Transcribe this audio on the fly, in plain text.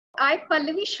I,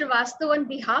 Pallavi Srivastava, on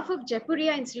behalf of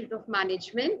Jaipuria Institute of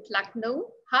Management, Lucknow,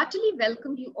 heartily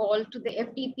welcome you all to the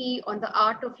FDP on the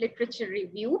Art of Literature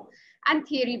Review and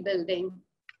Theory Building.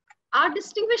 Our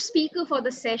distinguished speaker for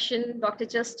the session, Dr.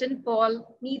 Justin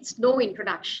Paul, needs no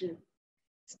introduction.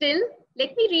 Still,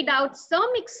 let me read out some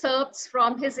excerpts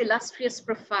from his illustrious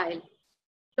profile.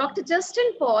 Dr.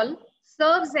 Justin Paul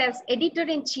serves as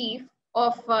Editor-in-Chief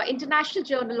of International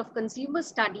Journal of Consumer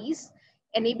Studies,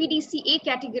 an ABDC A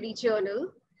category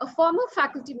journal, a former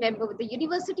faculty member with the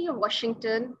University of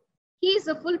Washington. He is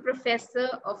a full professor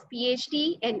of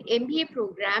PhD and MBA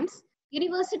programs,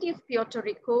 University of Puerto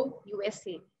Rico,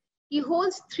 USA. He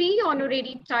holds 3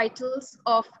 honorary titles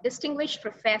of Distinguished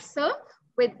Professor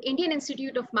with Indian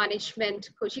Institute of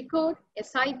Management, Kozhikode,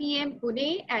 SIBM,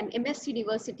 Pune, and MS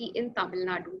University in Tamil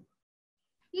Nadu.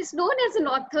 He is known as an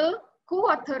author,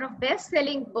 co-author of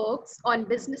best-selling books on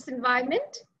business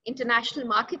environment, international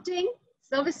marketing,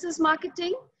 services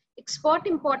marketing,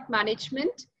 export-import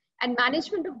management, and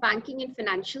management of banking and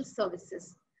financial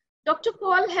services. Dr.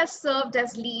 Paul has served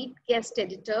as lead guest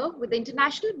editor with the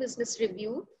International Business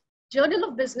Review, Journal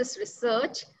of Business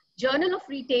Research, Journal of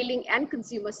Retailing and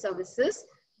Consumer Services,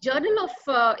 Journal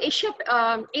of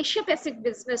Asia Pacific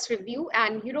Business Review,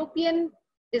 and European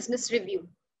Business Review.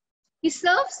 He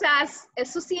serves as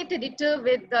associate editor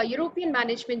with the European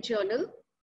Management Journal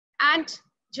and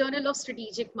Journal of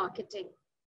Strategic Marketing.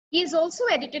 He has also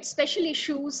edited special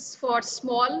issues for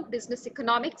Small Business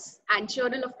Economics and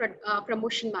Journal of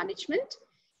Promotion Management.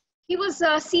 He was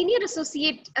a senior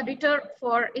associate editor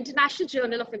for International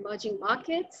Journal of Emerging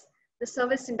Markets, the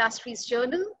Service Industries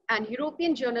Journal, and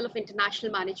European Journal of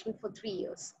International Management for 3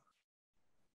 years.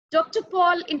 Dr.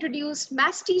 Paul introduced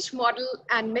Mastige Model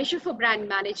and Measure for Brand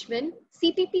Management,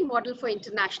 CPP Model for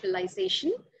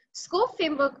Internationalization, Scope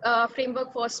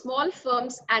framework for small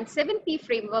firms, and 7P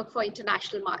framework for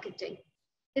international marketing.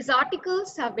 His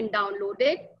articles have been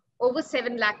downloaded over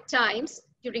 7 lakh times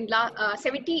during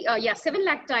 7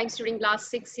 lakh times during last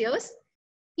 6 years.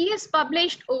 He has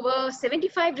published over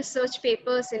 75 research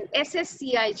papers in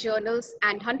SSCI journals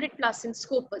and 100 plus in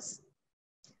Scopus.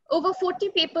 Over 40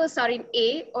 papers are in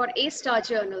A or A-star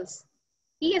journals.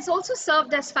 He has also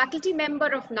served as faculty member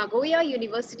of Nagoya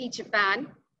University, Japan,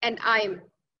 and IIM.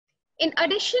 In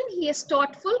addition, he has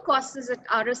taught full courses at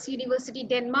Aarhus University,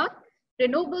 Denmark,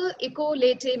 Grenoble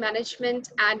École Management,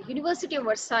 and University of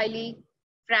Versailles,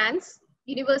 France,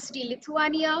 University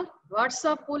Lithuania,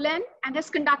 Warsaw, Poland, and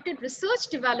has conducted research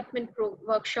development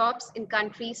workshops in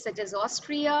countries such as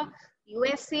Austria,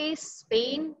 USA,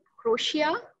 Spain,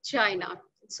 Croatia, China,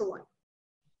 and so on.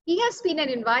 He has been an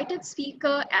invited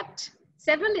speaker at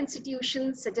several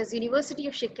institutions such as University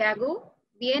of Chicago,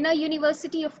 Vienna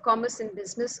University of Commerce and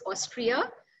Business,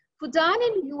 Austria, Fudan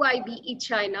and UIBE,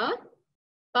 China,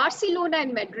 Barcelona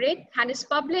and Madrid, and has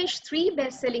published 3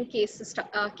 best-selling case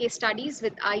studies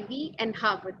with Ivy and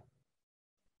Harvard.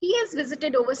 He has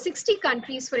visited over 60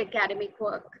 countries for academic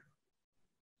work.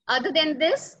 Other than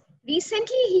this,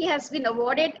 recently he has been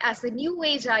awarded as the New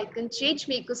Age Icon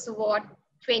Changemakers Award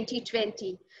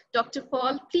 2020. Dr.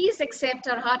 Paul, please accept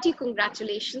our hearty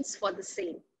congratulations for the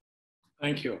same.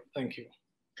 Thank you. Thank you.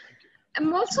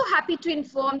 I'm also happy to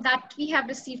inform that we have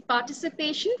received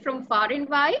participation from far and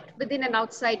wide, within and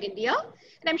outside India,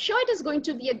 and I'm sure it is going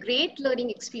to be a great learning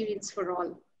experience for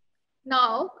all.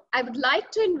 Now, I would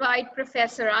like to invite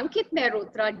Professor Ankit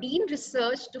Mehrotra, Dean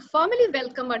Research, to formally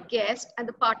welcome our guest and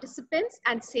the participants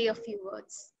and say a few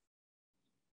words.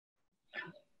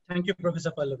 Thank you,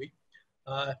 Professor Pallavi.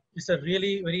 It's a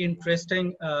really very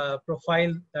interesting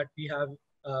profile that we have,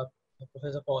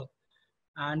 Professor Paul.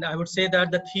 And I would say that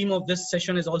the theme of this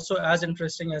session is also as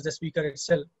interesting as the speaker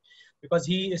itself, because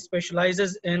he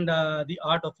specializes in the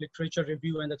art of literature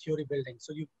review and the theory building.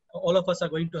 So all of us are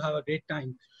going to have a great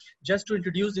time. Just to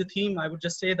introduce the theme, I would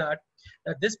just say that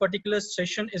this particular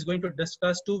session is going to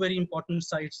discuss 2 very important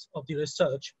sides of the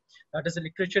research, that is the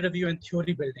literature review and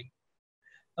theory building.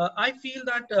 I feel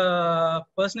that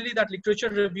personally that literature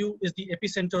review is the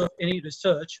epicenter of any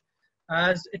research,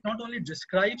 as it not only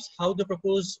describes how the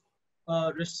proposed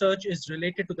research is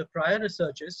related to the prior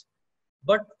researches,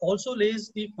 but also lays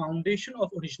the foundation of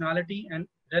originality and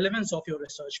relevance of your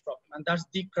research problem. And that's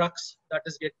the crux that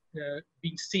is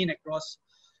being seen across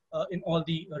in all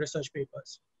the research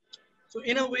papers. So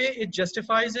in a way, it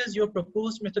justifies your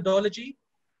proposed methodology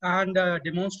and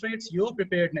demonstrates your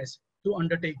preparedness to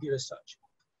undertake the research.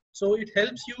 So it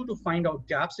helps you to find out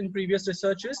gaps in previous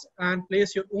researches and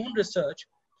place your own research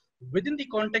within the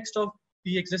context of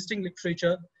the existing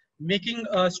literature, making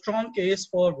a strong case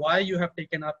for why you have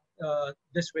taken up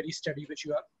this very study which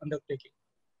you are undertaking.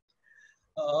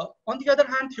 On the other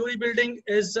hand, theory building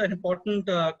is an important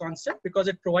concept because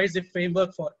it provides a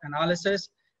framework for analysis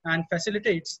and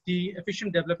facilitates the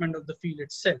efficient development of the field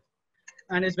itself,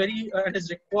 and is it is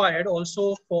required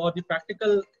also for the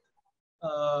practical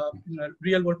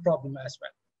real world problem as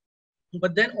well.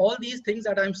 But then all these things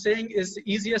that I'm saying is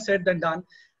easier said than done,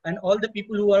 and all the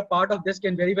people who are part of this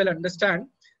can very well understand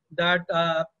that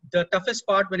the toughest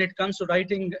part when it comes to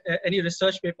writing any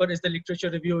research paper is the literature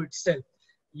review itself.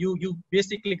 You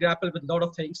basically grapple with a lot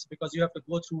of things because you have to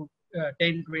go through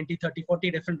 10, 20, 30,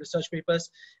 40 different research papers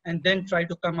and then try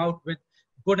to come out with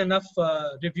good enough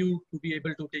review to be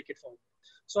able to take it forward.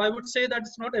 So I would say that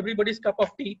it's not everybody's cup of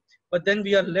tea, but then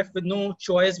we are left with no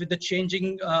choice with the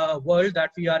changing world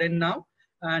that we are in now.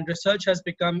 And research has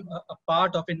become a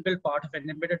part of, inbuilt part of, an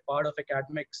embedded part of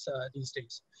academics these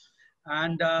days.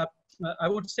 And I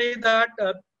would say that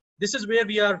this is where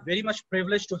we are very much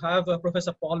privileged to have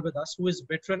Professor Paul with us, who is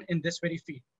veteran in this very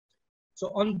field.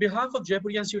 So on behalf of Jaipur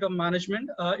Institute of Management,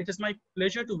 it is my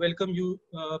pleasure to welcome you,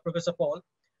 Professor Paul,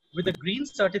 with a Green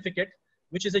Certificate,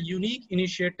 which is a unique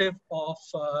initiative of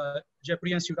Jaipur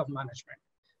Institute of Management.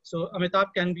 So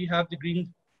Amitabh, can we have the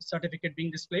Green Certificate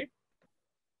being displayed?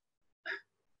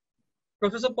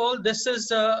 Professor Paul, this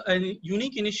is a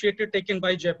unique initiative taken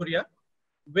by Jaipuria,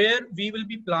 where we will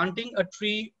be planting a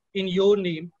tree in your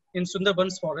name in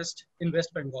Sundarbans forest in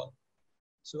West Bengal.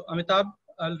 So Amitabh,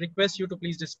 I'll request you to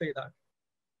please display that.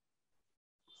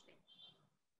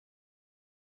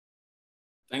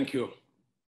 Thank you.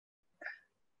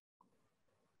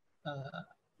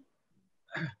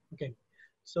 Okay.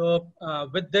 So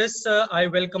with this, I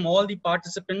welcome all the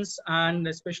participants and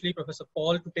especially Professor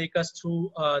Paul to take us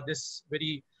through this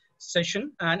very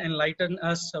session and enlighten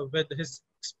us with his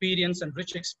experience and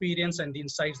rich experience and the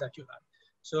insights that you have.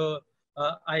 So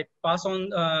I pass on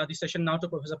the session now to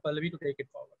Professor Pallavi to take it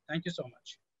forward. Thank you so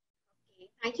much. Okay.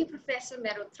 Thank you, Professor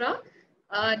Mehrotra.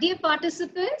 Dear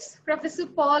participants, Professor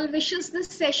Paul wishes this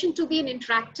session to be an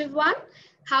interactive one.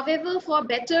 However, for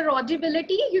better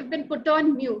audibility, you've been put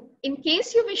on mute. In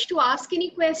case you wish to ask any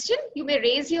question, you may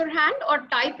raise your hand or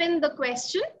type in the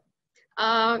question.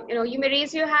 You may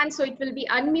raise your hand so it will be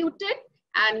unmuted,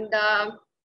 and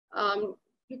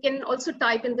you can also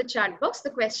type in the chat box.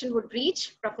 The question would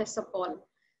reach Professor Paul.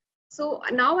 So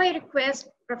now I request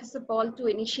Professor Paul to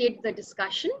initiate the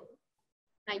discussion.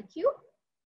 Thank you.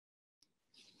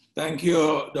 Thank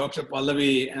you, Dr.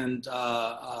 Pallavi and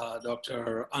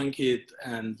Dr. Ankit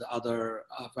and other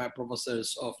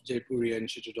professors of Jaipur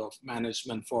Institute of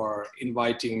Management for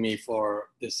inviting me for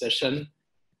this session.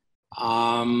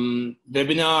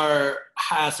 Webinar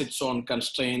has its own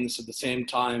constraints. At the same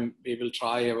time, we will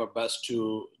try our best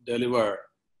to deliver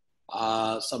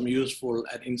some useful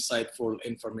and insightful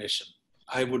information.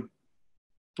 I would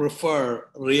prefer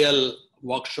real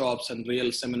workshops and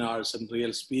real seminars and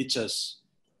real speeches,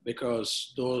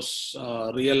 because those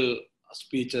real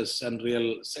speeches and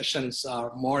real sessions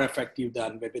are more effective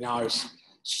than webinars.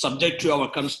 Subject to our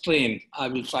constraint, I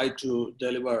will try to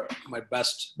deliver my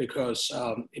best, because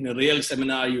in a real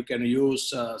seminar, you can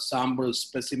use sample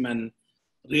specimen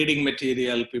reading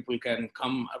material. People can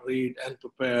come read and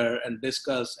prepare and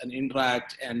discuss and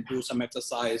interact and do some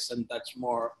exercise, and that's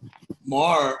more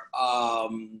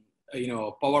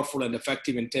powerful and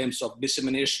effective in terms of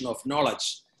dissemination of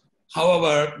knowledge.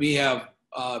 However, we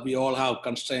all have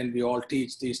constraints. We all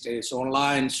teach these days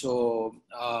online. So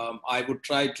I would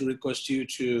try to request you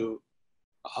to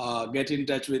get in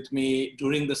touch with me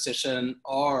during the session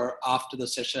or after the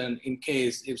session, in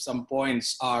case if some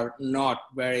points are not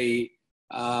very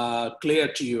clear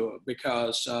to you,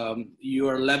 because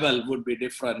your level would be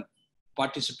different.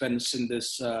 Participants in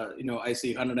this, I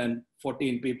see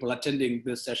 114 people attending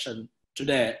this session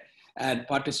today. And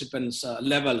participants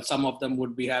level, some of them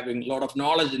would be having a lot of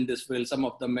knowledge in this field, some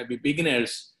of them may be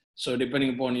beginners. So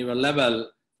depending upon your level,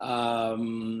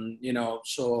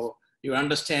 so your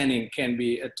understanding can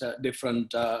be at a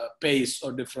different pace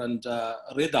or different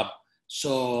rhythm.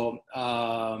 So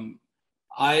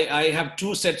I have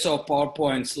two sets of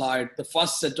PowerPoint slides. The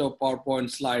first set of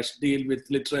PowerPoint slides deal with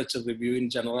literature review in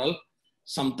general,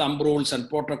 some thumb rules and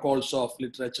protocols of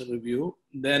literature review.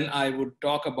 Then I would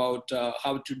talk about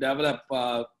how to develop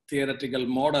theoretical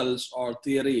models or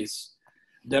theories.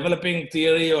 Developing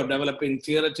theory or developing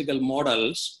theoretical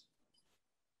models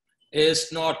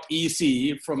is not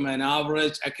easy from an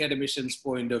average academician's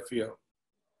point of view,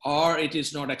 or it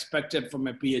is not expected from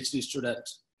a PhD student.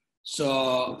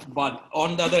 So, but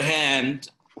on the other hand,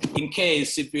 in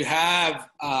case if you have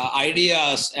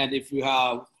ideas and if you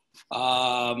have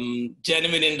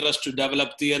genuine interest to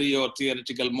develop theory or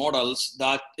theoretical models,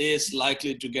 that is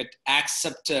likely to get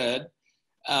accepted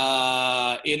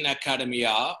in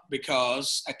academia,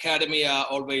 because academia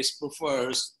always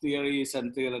prefers theories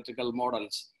and theoretical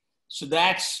models. So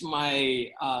that's my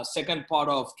second part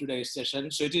of today's session.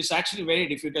 So it is actually very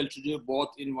difficult to do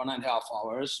both in 1.5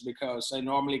 hours, because I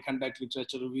normally conduct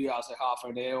literature review as a half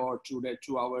a day or 2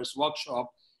 hours workshop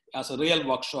as a real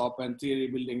workshop, and theory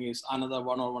building is another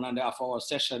 1 or 1.5 hour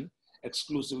session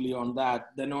exclusively on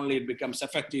that. Then only it becomes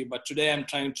effective. But today I'm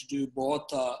trying to do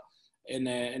both in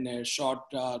a short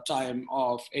time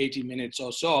of 80 minutes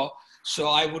or so. So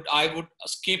I would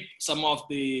skip some of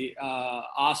the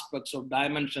aspects of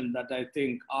dimension that I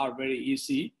think are very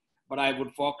easy, but I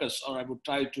would focus, or I would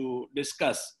try to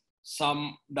discuss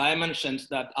some dimensions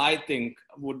that I think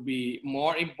would be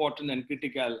more important and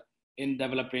critical in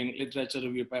developing literature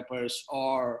review papers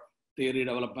or theory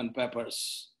development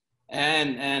papers.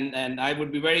 And I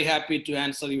would be very happy to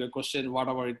answer your question,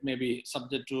 whatever it may be,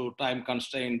 subject to time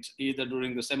constraints, either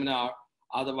during the seminar.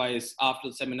 Otherwise, after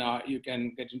the seminar, you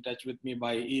can get in touch with me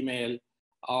by email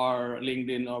or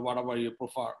LinkedIn or whatever you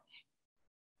prefer.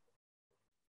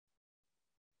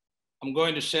 I'm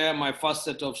going to share my first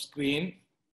set of screen.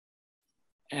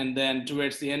 And then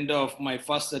towards the end of my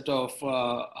first set of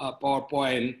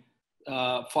PowerPoint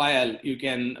file, you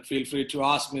can feel free to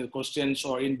ask me the questions,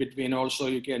 or in between also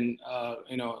you can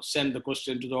send the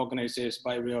question to the organizers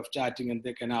by way of chatting, and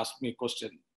they can ask me a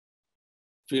question.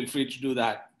 Feel free to do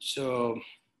that. So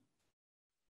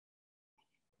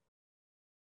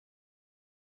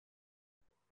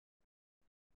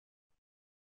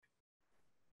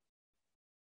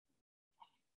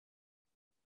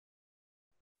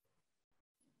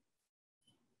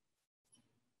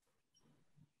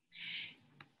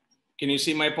can you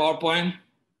see my PowerPoint?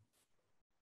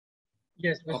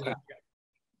 Yes. Okay.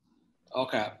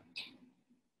 Okay.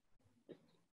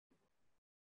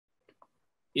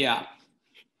 Yeah.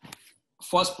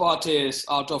 First part is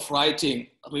out of writing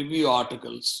review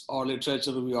articles or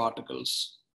literature review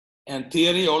articles. And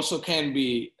theory also can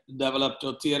be developed,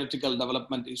 or theoretical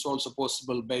development is also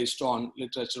possible based on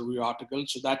literature review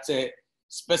articles. So that's a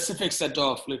specific set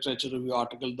of literature review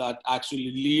articles that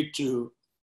actually lead to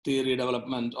theory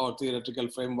development or theoretical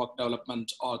framework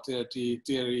development or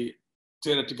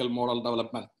theoretical model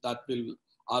development. That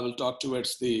I will talk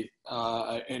towards the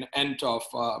end of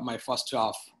my first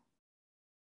half.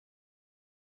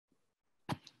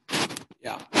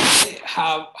 Yeah, I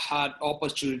have had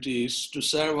opportunities to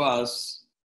serve as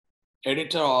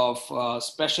editor of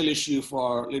special issue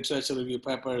for literature review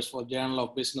papers for Journal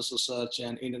of Business Research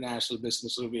and International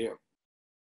Business Review.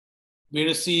 We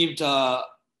received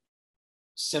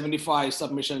 75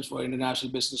 submissions for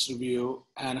International Business Review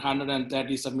and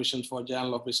 130 submissions for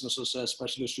Journal of Business Research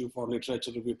special issue for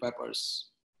literature review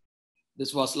papers.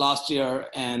 This was last year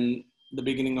and the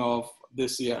beginning of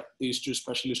this year. These two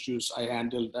special issues I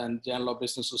handled, and Journal of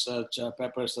Business Research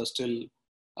papers are still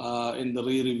in the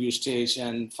re-review stage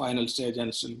and final stage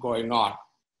and still going on.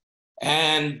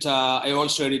 And I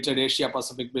also edited Asia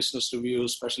Pacific Business Review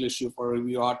special issue for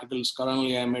review articles.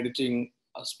 Currently, I'm editing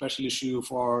a special issue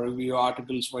for review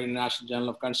articles for International Journal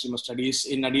of Consumer Studies,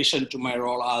 in addition to my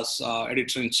role as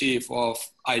editor-in-chief of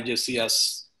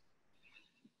IJCS.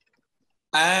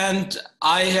 And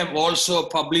I have also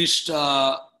published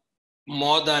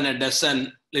more than a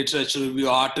dozen literature review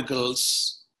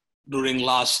articles during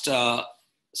last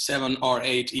 7 or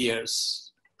 8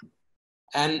 years.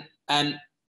 And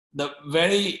the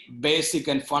very basic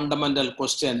and fundamental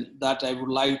question that I would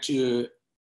like to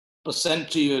present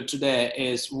to you today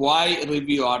is, why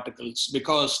review articles?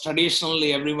 Because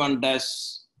traditionally everyone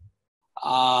does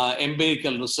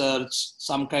empirical research,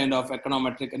 some kind of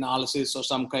econometric analysis, or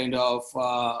some kind of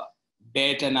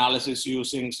data analysis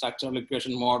using structural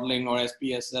equation modeling or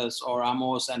SPSS or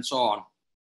AMOS and so on.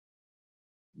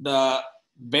 The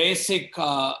basic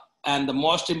and the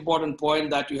most important point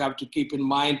that you have to keep in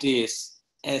mind is,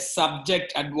 a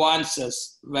subject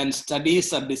advances when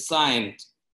studies are designed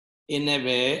in a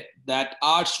way that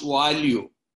adds value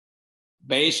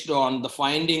based on the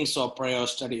findings of prior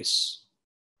studies.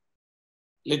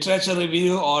 Literature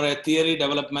review or a theory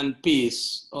development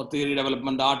piece or theory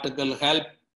development article help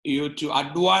you to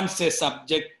advance a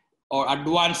subject or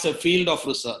advance a field of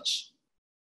research.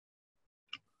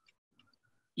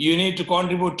 You need to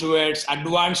contribute towards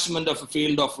advancement of a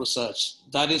field of research.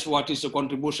 That is what is the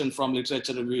contribution from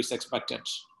literature review is expected.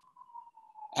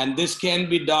 And this can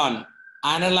be done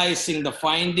analyzing the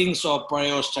findings of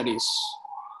prior studies.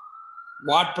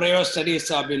 What prior studies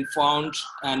have been found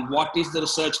and what is the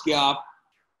research gap?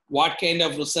 What kind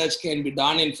of research can be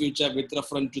done in future with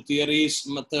reference to theories,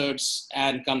 methods,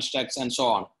 and constructs, and so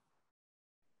on.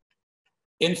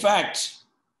 In fact,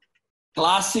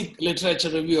 Classic literature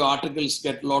review articles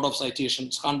get a lot of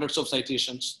citations, hundreds of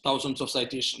citations, thousands of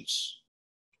citations.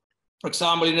 For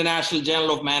example, International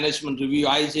Journal of Management Review,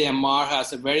 IJMR,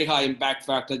 has a very high impact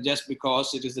factor just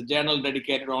because it is a journal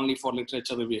dedicated only for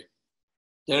literature review.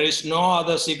 There is no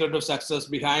other secret of success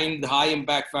behind the high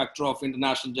impact factor of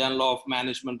International Journal of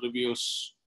Management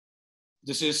Reviews.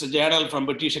 This is a journal from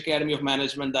British Academy of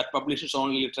Management that publishes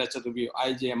only literature review,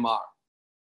 IJMR.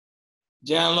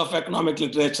 Journal of Economic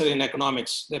Literature in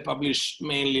Economics, they publish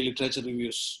mainly literature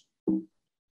reviews.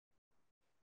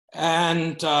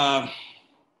 And I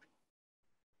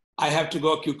have to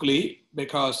go quickly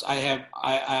because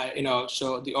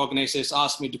so the organizers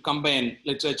asked me to combine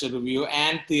literature review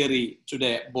and theory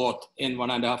today, both in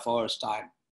 1.5 hours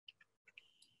time.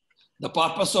 The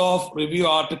purpose of review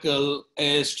article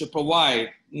is to provide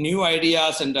new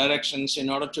ideas and directions in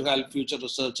order to help future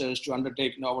researchers to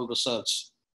undertake novel research,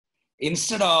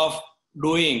 instead of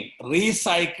doing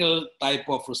recycled type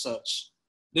of research.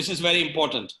 This is very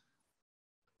important.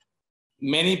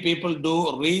 Many people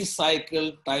do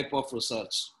recycled type of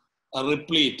research, a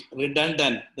replete,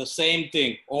 redundant, the same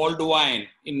thing, old wine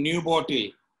in new bottle.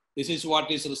 This is what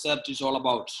this research is all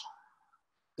about.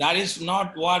 That is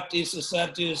not what this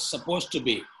research is supposed to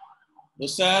be.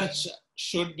 Research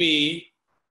should be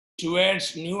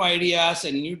towards new ideas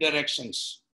and new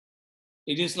directions.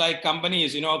 It is like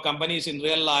companies, companies in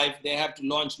real life, they have to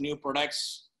launch new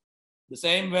products. The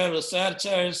same way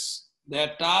researchers,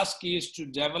 their task is to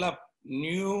develop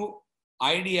new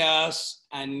ideas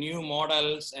and new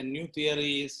models and new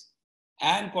theories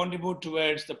and contribute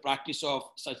towards the practice of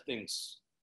such things.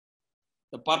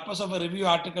 The purpose of a review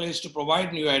article is to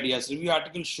provide new ideas. Review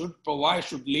article should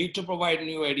lead to provide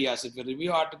new ideas. If a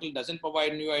review article doesn't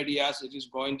provide new ideas, it is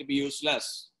going to be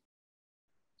useless.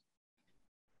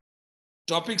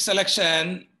 Topic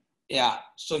selection, yeah.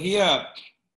 So here,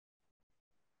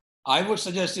 I would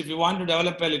suggest if you want to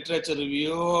develop a literature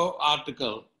review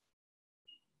article,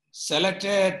 select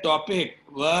a topic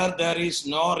where there is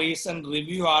no recent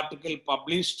review article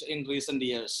published in recent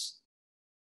years.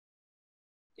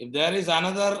 If there is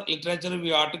another literature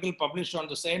review article published on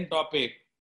the same topic,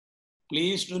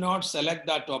 please do not select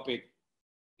that topic.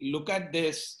 Look at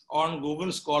this on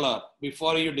Google Scholar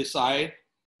before you decide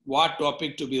what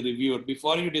topic to be reviewed.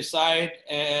 Before you decide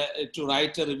to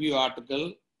write a review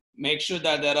article, make sure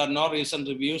that there are no recent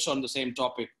reviews on the same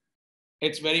topic.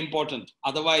 It's very important.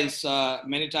 Otherwise,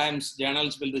 many times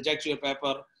journals will reject your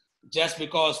paper just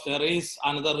because there is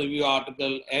another review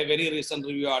article, a very recent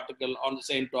review article on the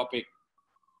same topic.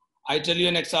 I tell you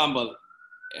an example.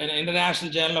 In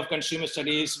International Journal of Consumer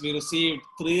Studies, we received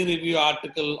 3 review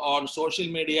articles on social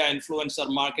media influencer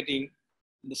marketing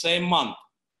in the same month.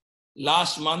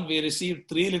 Last month, we received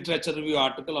 3 literature review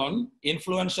articles on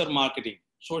influencer marketing,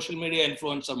 social media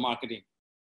influencer marketing.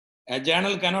 A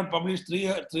journal cannot publish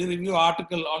three review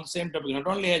articles on the same topic, not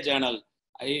only a journal.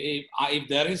 If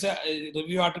there is a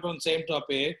review article on the same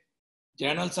topic,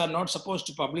 journals are not supposed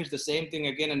to publish the same thing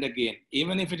again and again.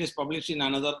 Even if it is published in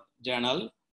another journal,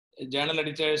 journal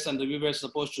editors and reviewers are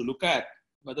supposed to look at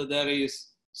whether there is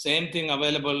same thing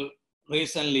available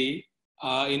recently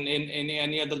in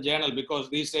any other journal, because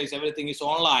these days everything is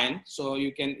online, so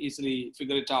you can easily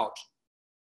figure it out.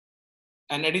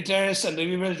 And editors and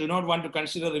reviewers do not want to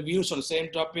consider reviews on the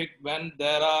same topic when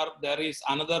there is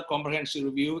another comprehensive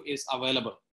review is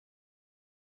available.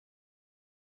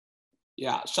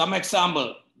 Yeah, some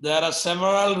example. There are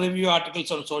several review articles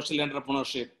on social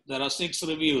entrepreneurship. There are 6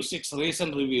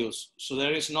 recent reviews. So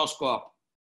there is no scope.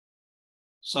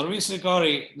 Service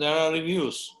recovery, there are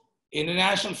reviews.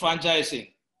 International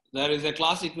franchising, there is a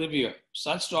classic review.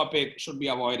 Such topic should be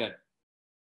avoided.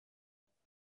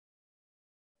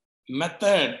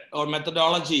 Method or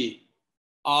methodology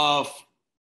of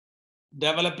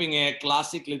developing a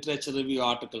classic literature review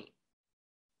article.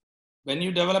 When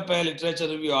you develop a literature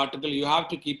review article, you have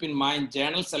to keep in mind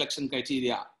journal selection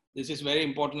criteria. This is very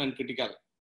important and critical.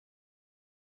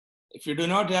 If you do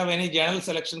not have any journal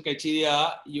selection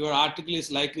criteria, your article is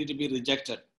likely to be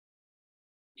rejected,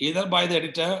 either by the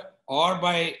editor or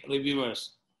by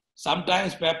reviewers.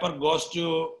 Sometimes paper goes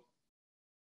to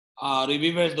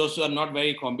reviewers, those who are not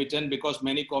very competent, because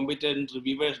many competent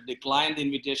reviewers decline the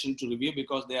invitation to review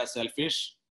because they are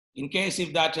selfish. In case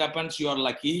if that happens, you are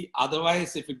lucky.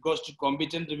 Otherwise, if it goes to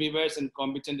competent reviewers and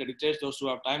competent editors, those who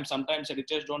have time, sometimes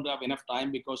editors don't have enough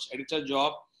time, because editor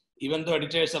job, even though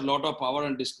editors have a lot of power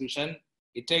and discretion,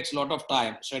 it takes a lot of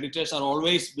time. So editors are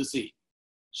always busy.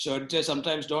 So editors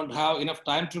sometimes don't have enough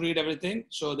time to read everything.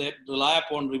 So they rely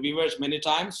upon reviewers many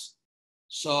times.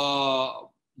 So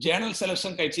journal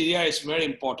selection criteria is very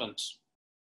important.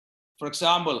 For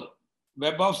example,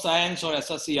 Web of Science or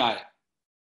SSCI,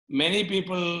 many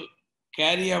people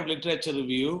carry out literature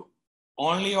review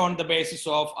only on the basis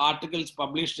of articles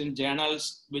published in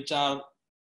journals which are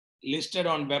listed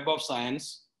on Web of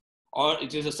Science, or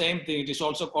it is the same thing, it is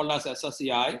also called as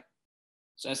SSCI.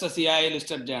 So SSCI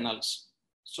listed journals.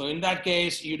 So in that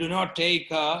case, you do not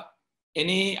take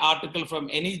any article from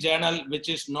any journal which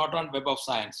is not on Web of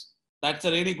Science. That's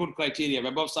a really good criteria.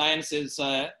 Web of Science is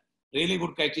a really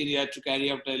good criteria to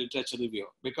carry out a literature review,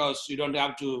 because you don't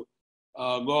have to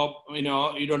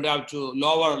you don't have to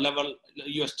lower level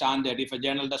your standard. If a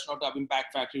journal does not have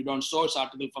impact factor, you don't source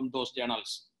article from those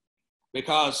journals.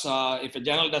 Because if a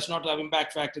journal does not have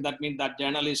impact factor, that means that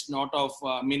journal is not of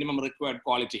minimum required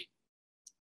quality.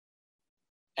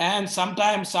 And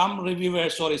sometimes some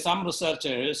reviewers, some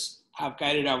researchers have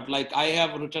carried out, like I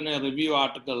have written a review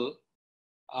article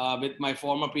with my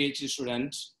former PhD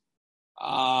students.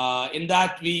 In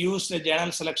that we used the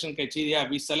journal selection criteria.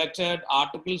 We selected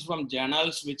articles from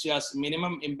journals which has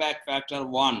minimum impact factor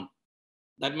 1.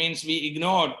 That means we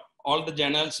ignored all the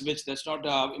journals which does not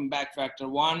have impact factor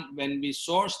 1 when we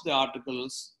sourced the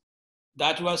articles.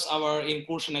 That was our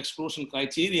inclusion exclusion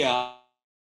criteria.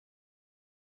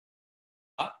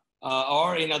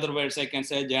 Or in other words, I can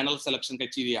say journal selection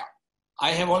criteria.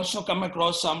 I have also come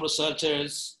across some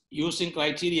researchers using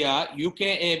criteria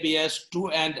UKABS 2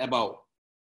 and above.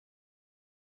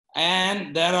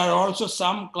 And there are also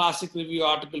some classic review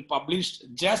articles published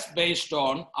just based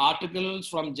on articles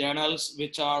from journals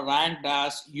which are ranked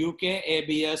as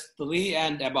UKABS 3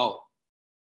 and above.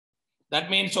 That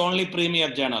means only premier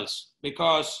journals,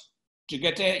 because to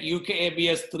get a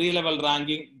UKABS 3 level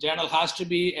ranking, journal has to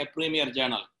be a premier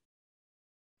journal.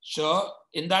 So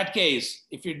in that case,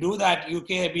 if you do that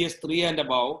UKABS 3 and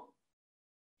above,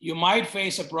 you might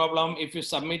face a problem if you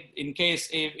submit, in case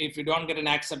if you don't get an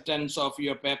acceptance of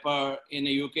your paper in a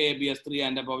UKABS 3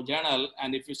 and above journal,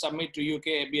 and if you submit to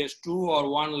UKABS 2 or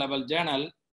 1 level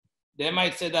journal, they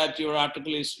might say that your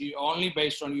article is only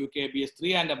based on UKABS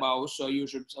 3 and above, so you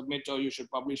should submit or you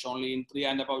should publish only in 3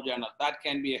 and above journal. That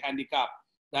can be a handicap.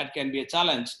 That can be a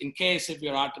challenge in case if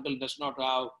your article does not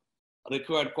have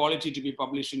required quality to be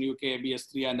published in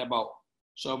UKABS 3 and above.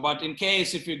 So, but in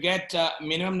case if you get a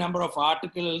minimum number of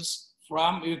articles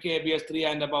from UKABS 3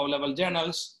 and above level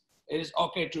journals, it is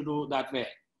okay to do that way.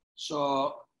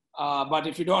 So, but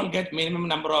if you don't get minimum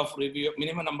number of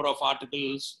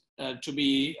articles to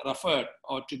be referred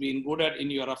or to be included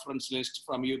in your reference list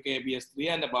from UKABS 3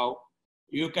 and above,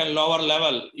 you can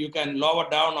you can lower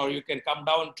down or you can come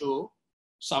down to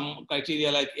some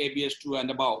criteria like ABS 2 and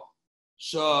above.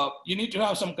 So you need to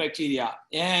have some criteria.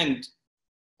 And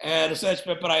a research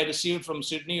paper I received from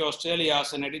Sydney, Australia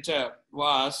as an editor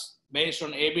was based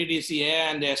on ABDC A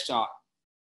and A star.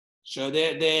 So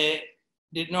they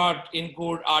did not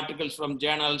include articles from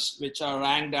journals which are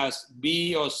ranked as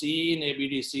B or C in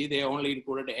ABDC. They only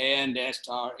included A and A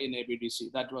star in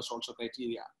ABDC. That was also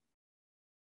criteria.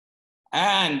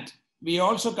 And we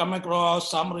also come across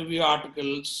some review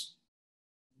articles,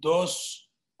 those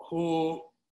who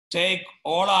take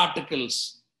all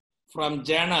articles from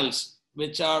journals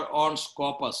which are on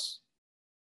Scopus.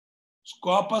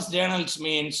 Scopus journals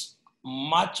means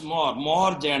much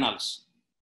more journals.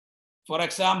 For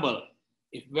example,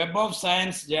 if Web of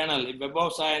Science journal, if Web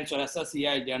of Science or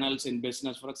SSCI journals in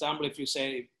business, for example, if you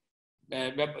say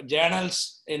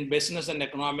journals in business and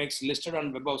economics listed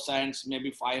on Web of Science,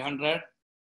 maybe 500,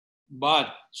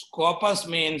 but Scopus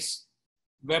means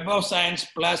Web of Science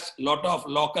plus lot of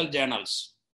local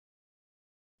journals,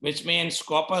 which means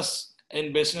Scopus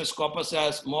in business, Scopus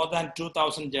has more than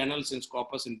 2,000 journals in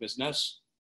Scopus in business,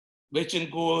 which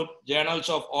include journals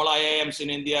of all IIMs in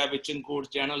India, which includes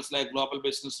journals like Global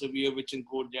Business Review, which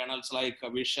include journals like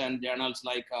Vision, journals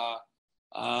like,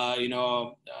 at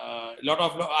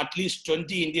least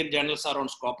 20 Indian journals are on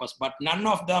Scopus, but none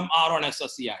of them are on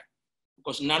SSCI,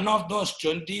 because none of those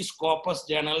 20 Scopus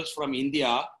journals from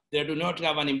India, they do not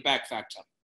have an impact factor.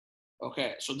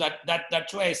 Okay, so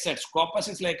that's why I said Scopus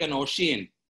is like an ocean.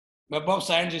 Web of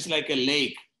Science is like a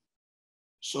lake.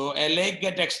 So a lake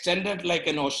gets extended like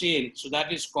an ocean, so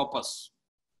that is Scopus.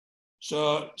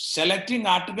 So selecting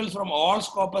articles from all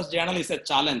Scopus journal is a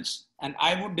challenge, and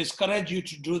I would discourage you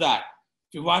to do that.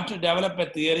 If you want to develop a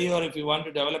theory or if you want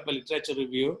to develop a literature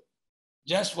review,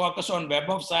 just focus on Web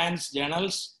of Science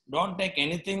journals. Don't take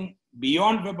anything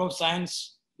beyond Web of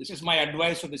Science. This is my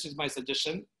advice or this is my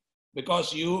suggestion,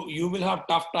 because you will have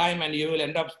tough time and you will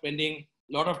end up spending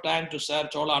a lot of time to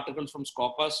search all articles from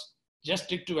Scopus. Just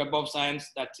stick to Web of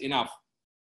Science, that's enough.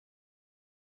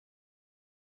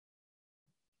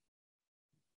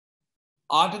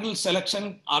 Article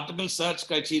selection, article search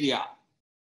criteria.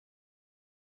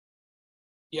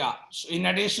 Yeah, so in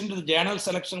addition to the journal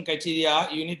selection criteria,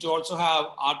 you need to also have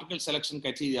article selection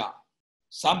criteria.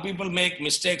 Some people make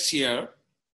mistakes here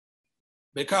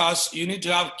because you need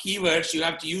to have keywords, you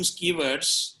have to use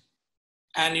keywords,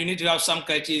 and you need to have some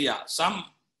criteria. Some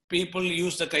people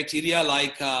use the criteria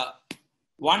like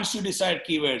once you decide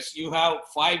keywords, you have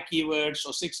 5 keywords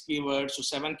or 6 keywords or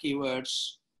 7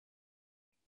 keywords.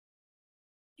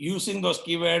 Using those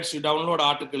keywords, you download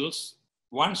articles.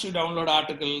 Once you download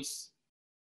articles,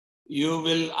 you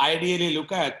will ideally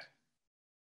look at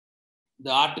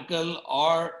the article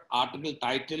or article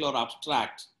title or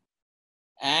abstract,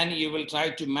 and you will try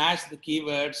to match the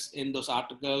keywords in those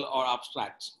article or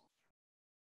abstracts.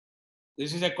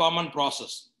 This is a common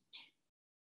process.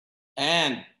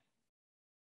 And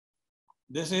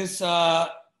this is,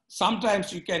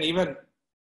 sometimes you can even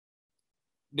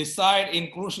decide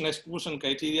inclusion exclusion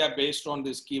criteria based on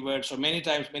these keywords. So many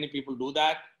times, many people do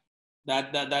that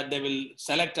they will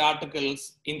select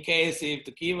articles in case if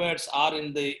the keywords are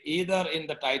in the either in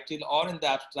the title or in the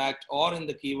abstract or in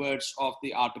the keywords of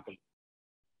the article.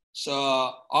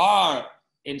 So, or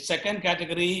in second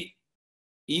category,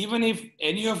 even if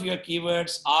any of your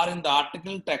keywords are in the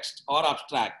article text or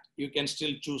abstract, you can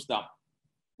still choose them.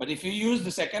 But if you use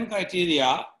the second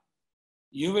criteria,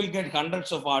 you will get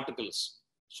hundreds of articles.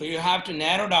 So you have to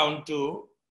narrow down to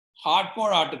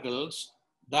hardcore articles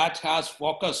that has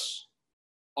focus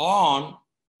on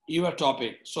your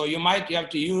topic. So you might have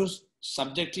to use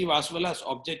subjective as well as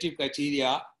objective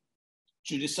criteria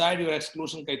to decide your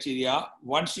exclusion criteria.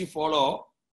 Once you follow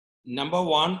number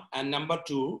 1 and number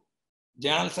 2,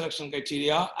 journal selection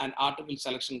criteria and article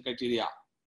selection criteria.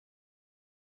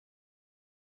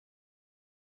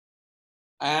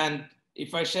 And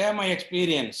if I share my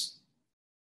experience,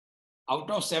 out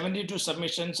of 72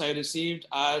 submissions I received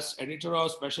as editor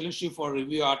of special issue for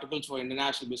review articles for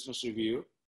International Business Review,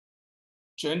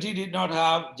 20 did not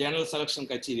have journal selection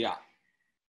criteria.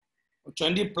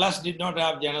 20 plus did not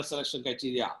have journal selection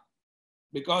criteria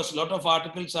because a lot of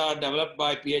articles are developed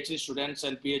by PhD students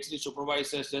and PhD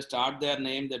supervisors just add their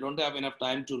name. They don't have enough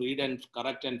time to read and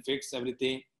correct and fix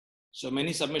everything. So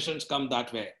many submissions come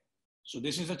that way. So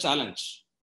this is a challenge.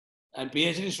 And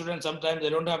PhD students, sometimes they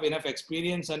don't have enough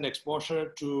experience and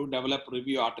exposure to develop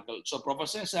review articles. So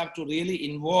professors have to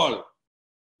really involve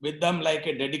with them like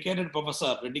a dedicated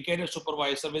professor, dedicated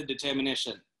supervisor with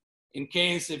determination. In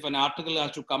case if an article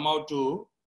has to come out to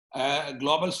a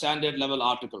global standard level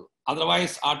article.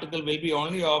 Otherwise, article will be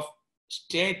only of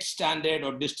state standard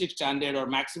or district standard or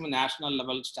maximum national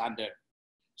level standard.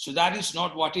 So that is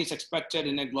not what is expected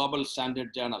in a global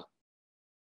standard journal.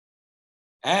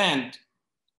 And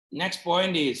next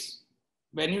point is,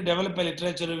 when you develop a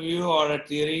literature review or a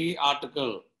theory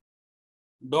article,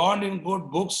 don't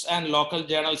include books and local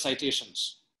journal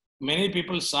citations. Many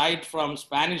people cite from,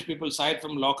 Spanish people cite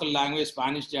from local language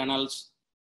Spanish journals.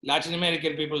 Latin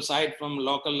American people cite from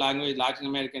local language Latin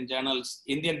American journals.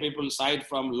 Indian people cite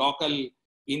from local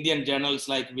Indian journals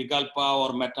like Vigalpa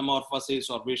or Metamorphosis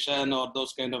or Vision or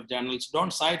those kind of journals.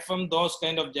 Don't cite from those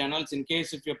kind of journals in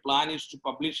case if your plan is to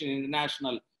publish in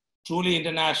international, truly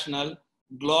international,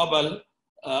 global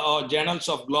or journals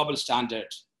of global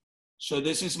standards. So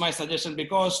this is my suggestion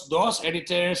because those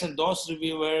editors and those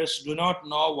reviewers do not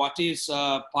know what is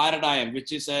Paradigm,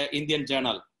 which is an Indian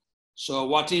journal. So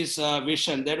what is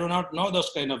Vision? They do not know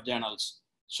those kind of journals.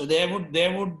 So they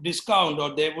would discount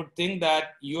or they would think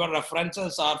that your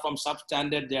references are from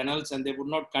substandard journals and they would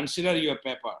not consider your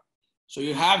paper. So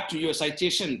you have to, your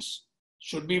citations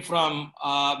should be from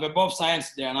Web of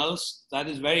Science journals. That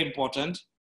is very important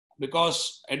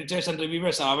because editors and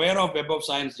reviewers are aware of Web of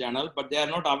Science journal, but they are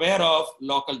not aware of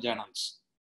local journals.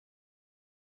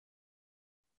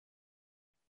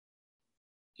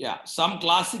 Yeah, some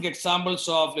classic examples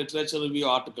of literature review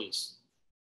articles.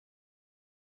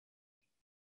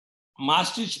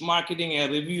 Maastricht Marketing, a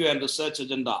review and research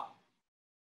agenda.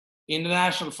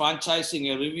 International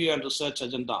Franchising, a review and research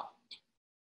agenda.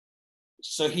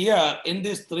 So here in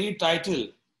this 3 title,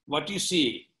 what you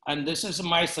see, and this is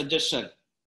my suggestion,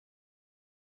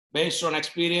 based on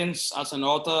experience as an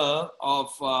author of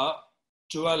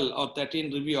 12 or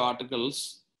 13 review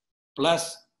articles,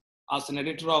 plus as an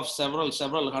editor of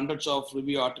several hundreds of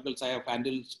review articles I have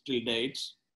handled till date,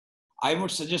 I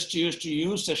would suggest you to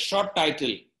use a short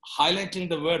title highlighting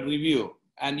the word review,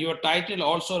 and your title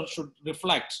also should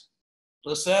reflect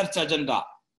research agenda,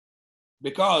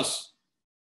 because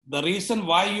the reason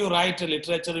why you write a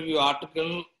literature review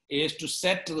article is to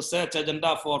set research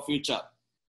agenda for future.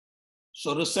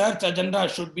 So research agenda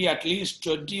should be at least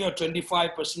 20 or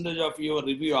 25% of your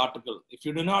review article. If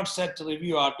you do not set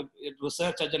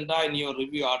research agenda in your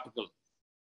review article,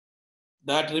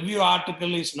 that review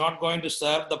article is not going to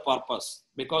serve the purpose,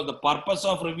 because the purpose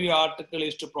of review article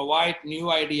is to provide new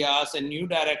ideas and new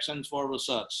directions for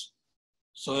research.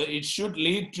 So it should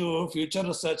lead to future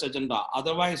research agenda.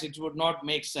 Otherwise, it would not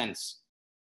make sense.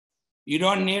 You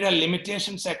don't need a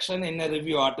limitation section in a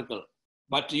review article,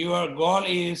 but your goal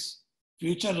is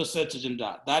future research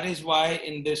agenda. That is why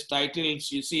in this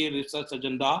titles you see research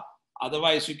agenda.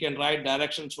 Otherwise, you can write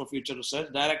directions for future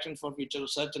research. Directions for future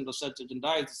research and research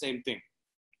agenda is the same thing.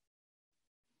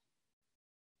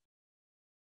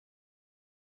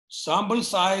 Sample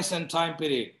size and time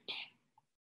period.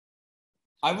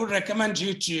 I would recommend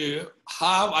you to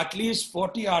have at least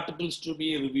 40 articles to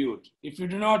be reviewed. If you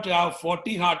do not have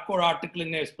 40 hardcore articles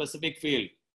in a specific field,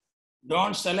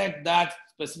 don't select that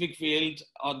specific field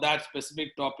or that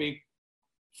specific topic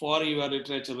for your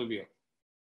literature review.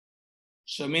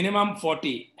 So minimum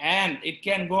 40, and it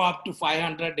can go up to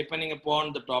 500 depending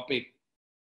upon the topic.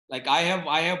 Like I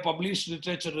have published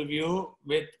literature review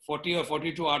with 40 or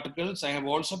 42 articles. I have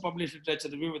also published literature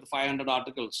review with 500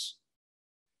 articles.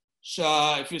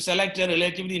 So if you select a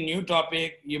relatively new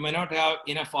topic, you may not have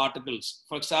enough articles.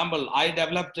 For example, I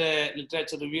developed a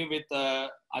literature review with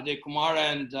Ajay Kumar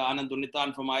and Anand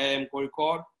Unithan from IIM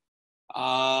Kozhikode.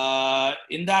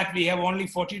 In that, we have only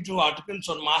 42 articles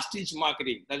on mass-teach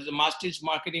marketing. That is, the mass-teach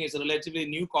marketing is a relatively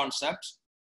new concept.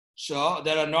 So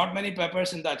there are not many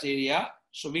papers in that area.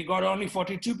 So we got only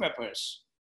 42 papers.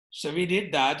 So we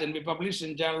did that and we published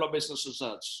in Journal of Business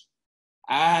Research.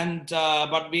 And,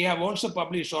 but we have also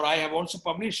published, or I have also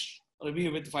published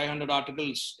review with 500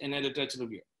 articles in a literature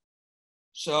review.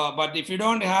 So, but if you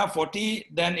don't have 40,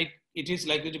 then it is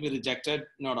likely to be rejected,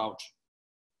 no doubt.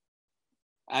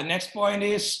 And next point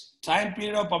is time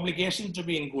period of publication to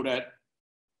be included.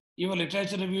 Your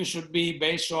literature review should be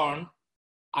based on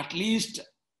at least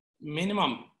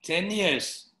minimum 10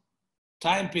 years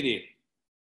time period.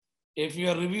 If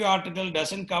your review article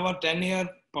doesn't cover 10-year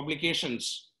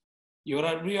publications, your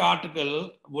review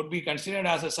article would be considered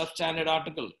as a substandard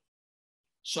article.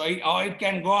 So it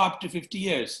can go up to 50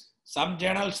 years. Some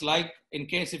journals, like in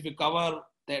case if you cover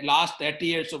the last 30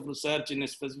 years of research in a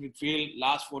specific field,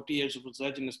 last 40 years of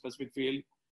research in a specific field.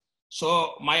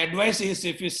 So my advice is,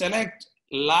 if you select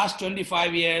last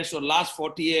 25 years or last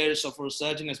 40 years of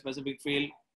research in a specific field,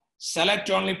 select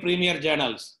only premier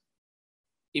journals.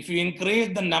 If you increase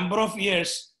the number of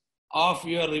years of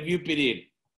your review period,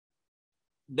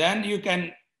 then you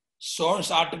can source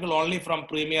article only from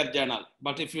premier journal.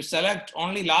 But if you select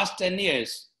only last 10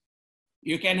 years,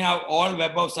 you can have all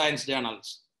Web of Science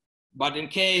journals. But in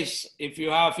case if you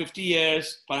have 50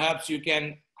 years, perhaps you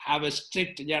can have a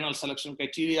strict journal selection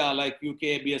criteria like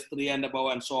UK, BS3 and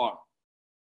above and so on.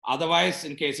 Otherwise,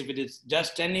 in case if it is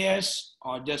just 10 years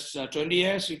or just 20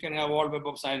 years, you can have all Web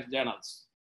of Science journals.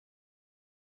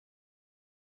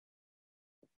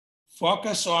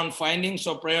 Focus on findings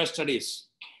of prior studies.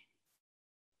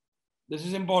 This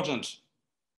is important.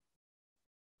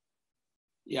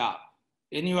 Yeah.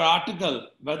 In your article,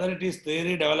 whether it is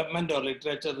theory development or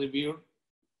literature review,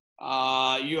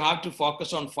 you have to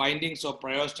focus on findings of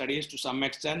prior studies to some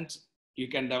extent. You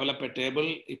can develop a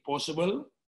table, if possible,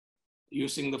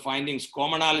 using the findings,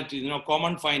 commonality,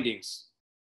 common findings,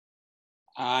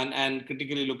 and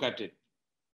critically look at it.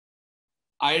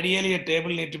 Ideally, a table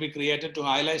needs to be created to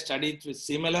highlight studies with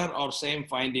similar or same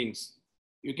findings.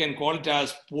 You can call it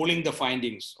as pooling the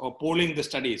findings or pooling the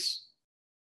studies.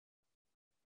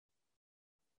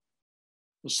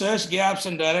 Research gaps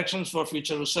and directions for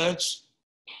future research.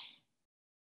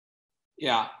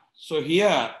 Yeah, so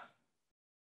here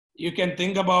you can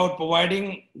think about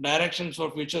providing directions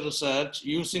for future research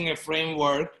using a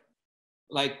framework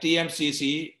like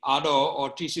TMCC, ADO,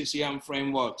 or TCCM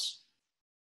frameworks.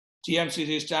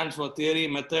 TMCC stands for Theory,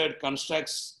 Method,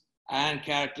 Constructs, and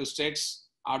Characteristics.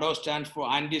 ADO stands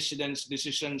for Antecedents,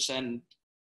 Decisions, and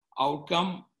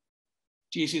Outcome.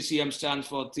 TCCM stands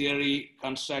for Theory,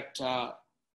 Construct,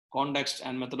 Context,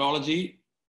 and Methodology.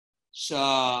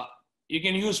 So you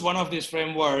can use one of these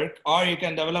framework, or you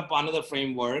can develop another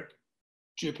framework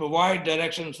to provide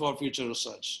directions for future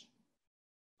research.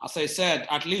 As I said,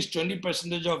 at least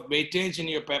 20% of weightage in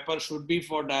your paper should be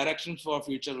for directions for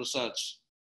future research.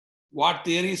 What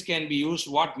theories can be used,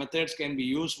 what methods can be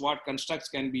used, what constructs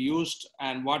can be used,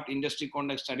 and what industry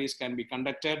context studies can be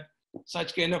conducted.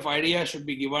 Such kind of idea should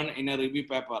be given in a review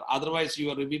paper. Otherwise,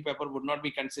 your review paper would not be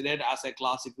considered as a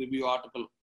classic review article.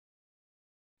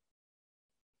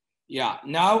 Yeah,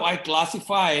 now I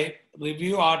classify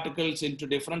review articles into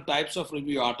different types of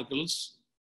review articles.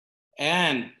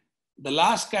 And the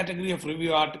last category of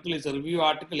review article is a review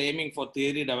article aiming for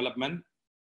theory development.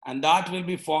 And that will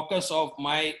be focus of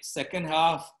my second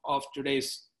half of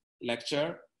today's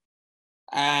lecture.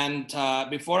 And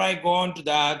before I go on to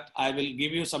that, I will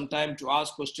give you some time to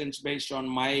ask questions based on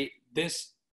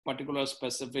this particular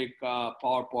specific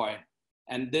PowerPoint.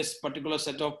 And this particular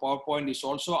set of PowerPoint is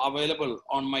also available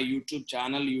on my YouTube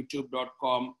channel,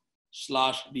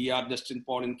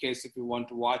 youtube.com/drjustinpaul, in case if you want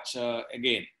to watch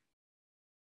again.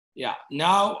 Yeah,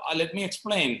 now let me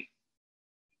explain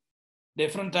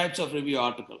different types of review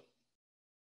article.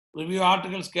 Review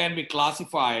articles can be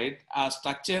classified as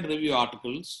structured review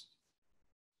articles.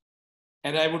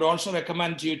 And I would also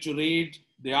recommend you to read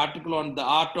the article on the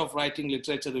art of writing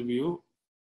literature review,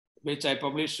 which I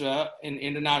published in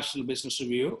International Business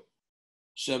Review,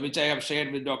 so which I have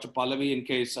shared with Dr. Pallavi in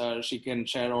case she can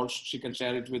share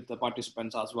it with the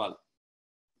participants as well.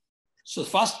 So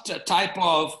first type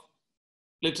of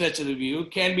literature review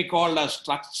can be called a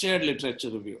structured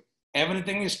literature review.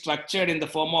 Everything is structured in the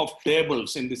form of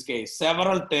tables, in this case,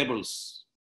 several tables.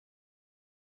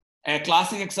 A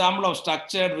classic example of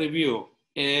structured review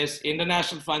is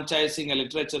International Franchising, a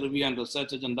Literature Review and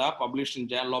Research Agenda, published in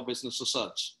Journal of Business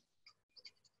Research.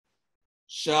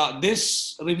 So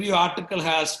this review article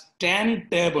has 10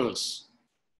 tables.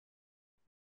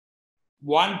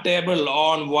 One table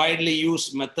on widely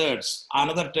used methods,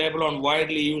 another table on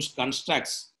widely used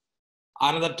constructs,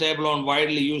 another table on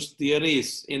widely used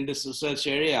theories in this research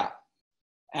area.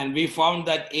 And we found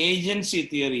that agency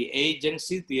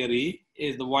theory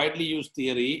is the widely used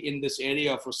theory in this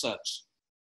area of research.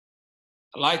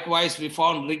 Likewise, we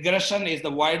found regression is the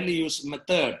widely used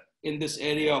method in this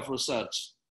area of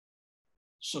research.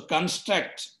 So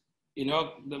construct,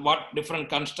 what different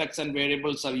constructs and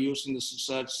variables are used in this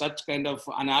research, such kind of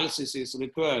analysis is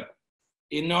required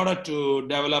in order to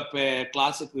develop a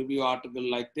classic review article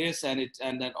like this, and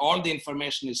then all the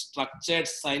information is structured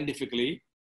scientifically.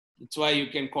 That's why you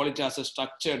can call it as a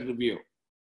structured review.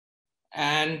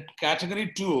 And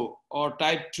category 2 or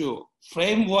type 2,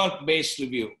 framework-based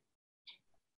review.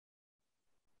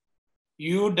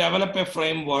 You develop a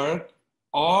framework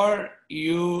or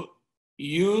you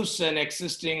use an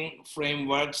existing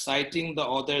framework, citing the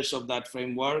authors of that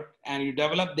framework, and you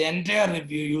develop the entire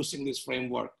review using this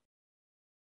framework.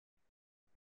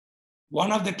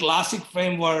 One of the classic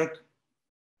framework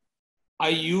I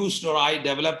used or I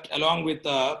developed along with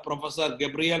Professor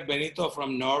Gabriel Benito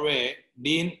from Norway,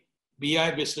 Dean,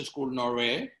 BI Business School,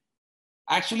 Norway.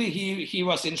 Actually, he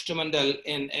was instrumental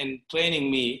in training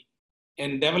me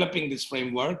in developing this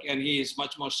framework, and he is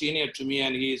much more senior to me,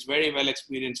 and he is very well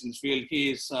experienced in this field.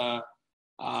 He is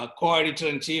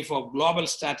co-editor-in-chief of Global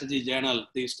Strategy Journal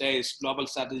these days, Global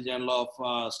Strategy Journal of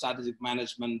Strategic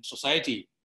Management Society.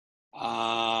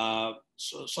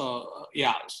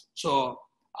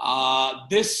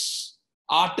 This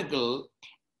article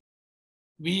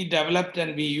we developed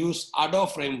and we use ADO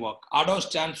framework. ADO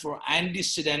stands for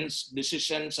Antecedents,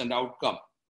 Decisions, and Outcome.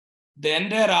 The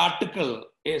entire article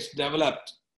is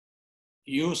developed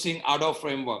using ADO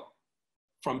framework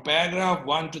from paragraph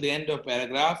 1 to the end of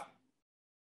paragraph.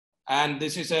 And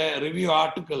this is a review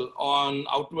article on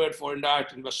outward foreign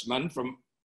direct investment from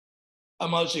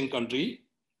emerging country.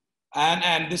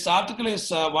 And this article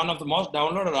is one of the most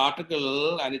downloaded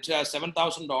article, and it has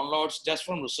 7,000 downloads just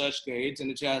from ResearchGates,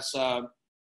 and it has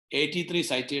 83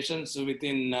 citations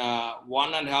within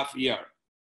 1.5 years.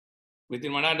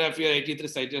 Within 1.5 years, 83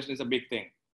 citations is a big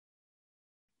thing.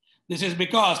 This is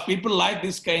because people like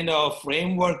this kind of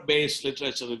framework-based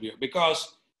literature review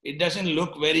because it doesn't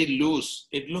look very loose.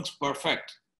 It looks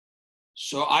perfect.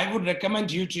 So I would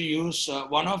recommend you to use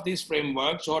one of these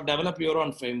frameworks or develop your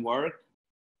own framework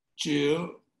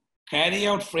to carry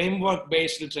out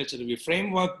framework-based literature review.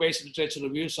 Framework-based literature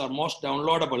reviews are most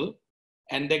downloadable,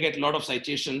 and they get a lot of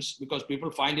citations because people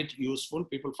find it useful,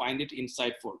 people find it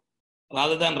insightful,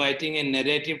 rather than writing a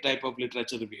narrative type of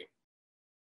literature review.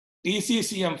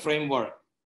 TCCM framework.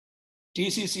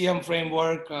 TCCM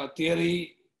framework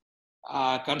theory,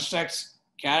 constructs,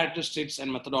 characteristics,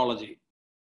 and methodology.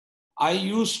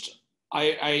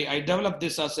 I developed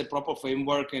this as a proper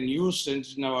framework and used it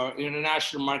in our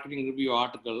International Marketing Review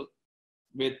article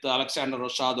with Alexander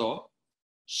Rosado.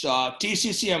 So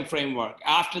TCCM framework.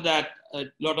 After that, a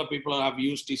lot of people have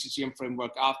used TCCM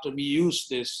framework. After we use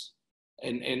this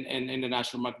in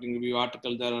International Marketing Review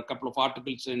article, there are a couple of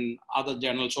articles in other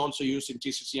journals also using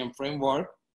TCCM framework.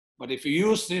 But if you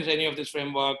use any of this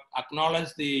framework,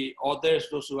 acknowledge the authors,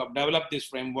 those who have developed this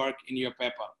framework in your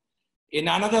paper. In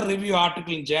another review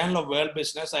article in Journal of World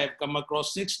Business, I have come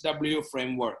across 6W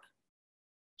framework.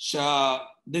 So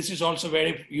this is also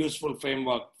very useful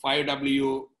framework,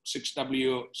 5W,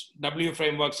 6W. W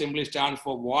framework simply stands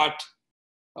for what,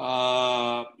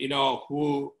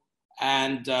 who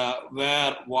and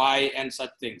where, why, and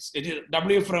such things.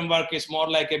 W framework is more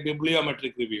like a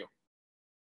bibliometric review.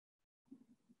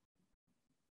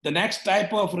 The next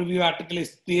type of review article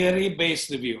is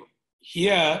theory-based review.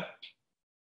 Here,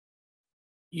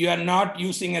 you are not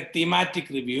using a thematic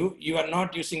review. You are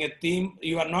not using a theme.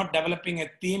 You are not developing a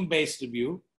theme-based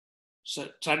review. So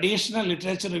traditional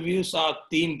literature reviews are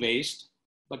theme-based.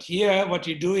 But here, what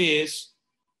you do is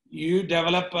you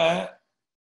develop a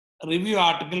review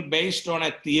article based on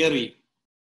a theory.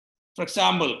 For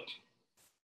example,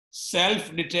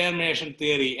 self-determination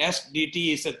theory,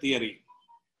 SDT is a theory.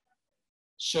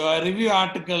 So a review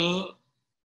article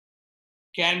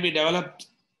can be developed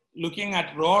looking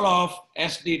at role of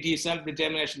SDT,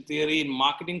 self-determination theory, in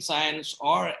marketing science,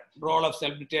 or role of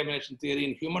self-determination theory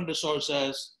in human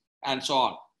resources, and so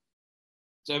on.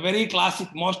 So a very classic,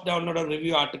 most downloaded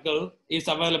review article is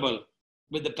available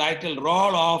with the title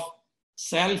Role of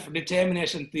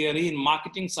Self-Determination Theory in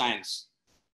Marketing Science,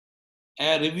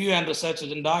 a review and research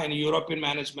agenda in European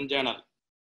Management Journal.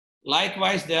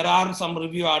 Likewise, there are some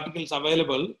review articles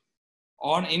available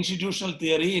on institutional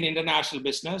theory in international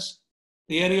business,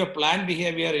 theory of planned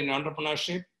behavior in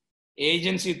entrepreneurship,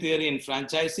 agency theory in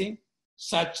franchising.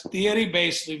 Such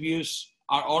theory-based reviews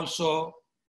are also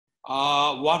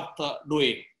worth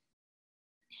doing.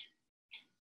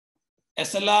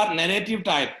 SLR narrative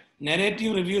type.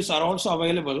 Narrative reviews are also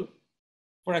available.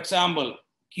 For example,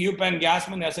 Coop and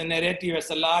Gassman has a narrative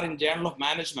SLR in Journal of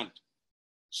Management.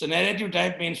 So narrative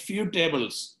type means few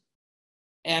tables.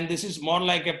 And this is more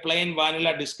like a plain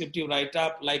vanilla descriptive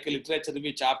write-up, like a literature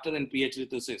review chapter in PhD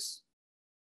thesis.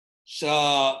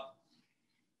 So,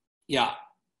 yeah.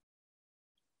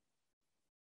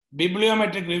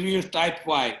 Bibliometric reviews type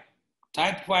 5.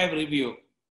 Type 5 review,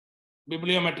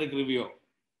 bibliometric review.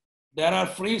 There are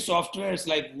free softwares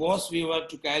like Viewer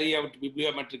to carry out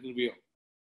bibliometric review.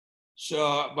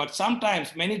 So, but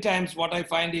sometimes, many times what I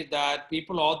find is that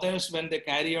authors, when they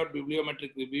carry out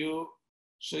bibliometric review,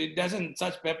 so it doesn't,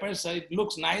 such papers, it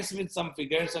looks nice with some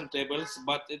figures and tables,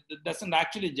 but it doesn't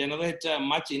actually generate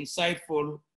much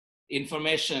insightful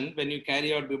information when you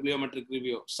carry out bibliometric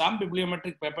review. Some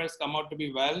bibliometric papers come out to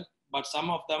be well, but some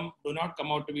of them do not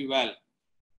come out to be well.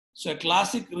 So a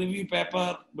classic review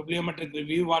paper, bibliometric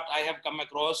review, what I have come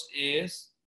across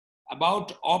is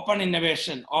about open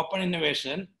innovation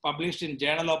published in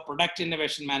Journal of Product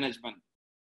Innovation Management.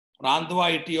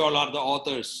 Randhwa et al. Are the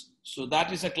authors. So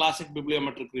that is a classic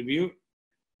bibliometric review.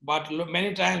 But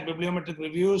many times bibliometric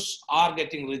reviews are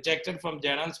getting rejected from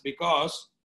journals because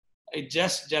it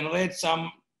just generates some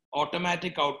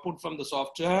automatic output from the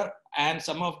software, and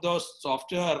some of those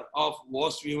software of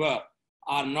Viewer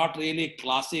are not really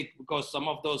classic because some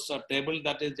of those table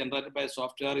that is generated by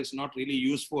software is not really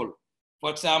useful. For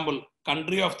example,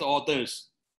 country of the authors,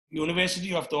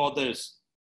 university of the authors,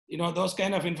 those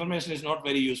kind of information is not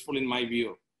very useful in my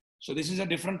view. So this is a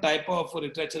different type of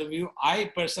literature review.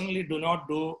 I personally do not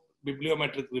do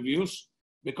bibliometric reviews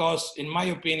because in my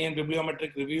opinion,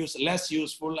 bibliometric reviews less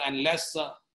useful and less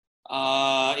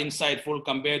insightful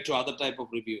compared to other type of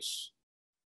reviews.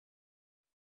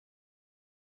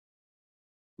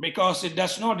 Because it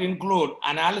does not include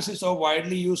analysis of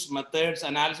widely used methods,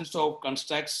 analysis of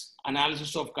constructs,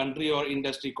 analysis of country or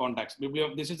industry context.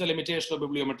 This is the limitation of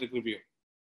bibliometric review.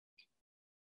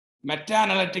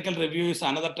 Meta-analytical review is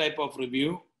another type of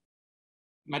review.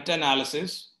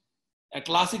 Meta-analysis. A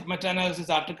classic meta-analysis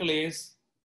article is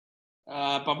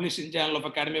published in Journal of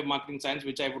Academy of Marketing Science,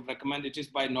 which I would recommend. It is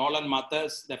by Nolan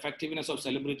Mathers, The Effectiveness of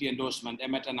Celebrity Endorsement, a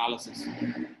meta-analysis.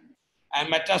 And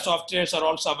meta softwares are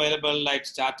also available like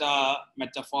Stata,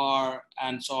 Metaphor,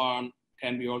 and so on,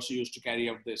 can be also used to carry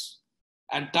out this.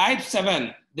 And type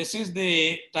 7, this is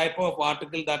the type of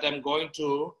article that I'm going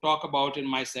to talk about in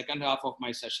my second half of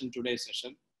my session, today's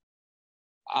session.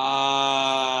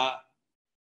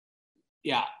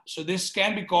 Yeah, so this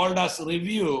can be called as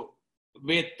review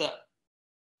with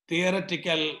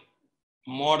theoretical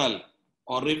model,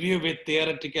 or review with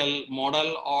theoretical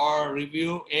model, or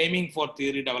review aiming for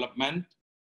theory development,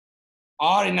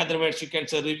 or in other words, you can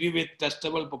say review with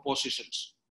testable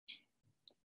propositions.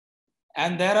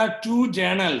 And there are two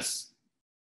journals.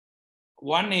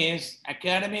 One is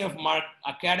Academy of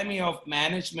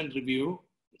Management Review.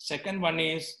 Second one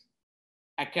is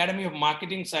Academy of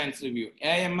Marketing Science Review,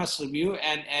 AMS Review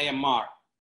and AMR.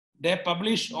 They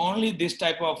publish only this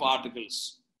type of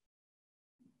articles.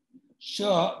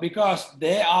 Sure, because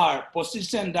they are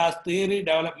positioned as theory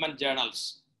development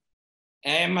journals,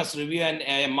 AMS Review and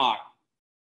AMR.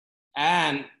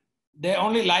 And they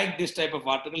only like this type of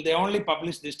article. They only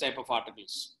publish this type of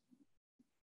articles,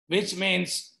 which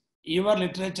means your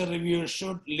literature review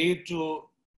should lead to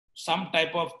some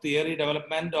type of theory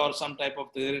development or some type of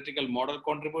theoretical model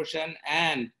contribution.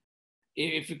 And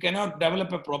if you cannot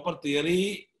develop a proper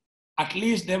theory, at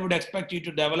least they would expect you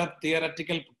to develop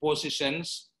theoretical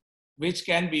propositions which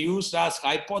can be used as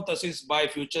hypotheses by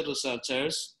future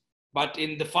researchers. But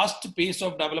in the first piece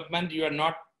of development, you are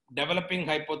not developing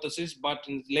hypotheses, but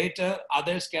later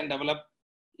others can develop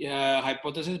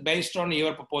hypothesis based on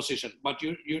your proposition. But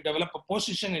you develop a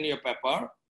position in your paper,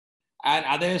 and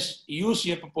others use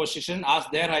your proposition as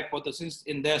their hypothesis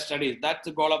in their studies. That's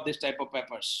the goal of this type of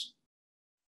papers.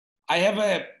 I have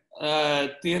a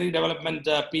theory development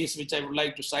piece which I would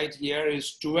like to cite here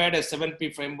is toward a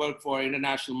 7P framework for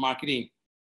international marketing.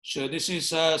 So this is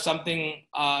something,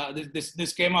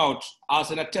 this came out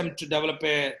as an attempt to develop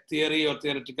a theory or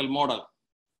theoretical model.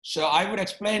 So I would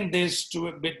explain this to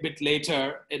a bit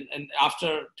later and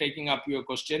after taking up your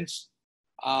questions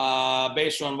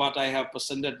based on what I have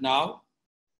presented now.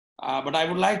 But I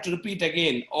would like to repeat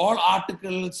again, all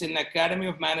articles in Academy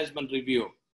of Management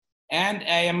Review and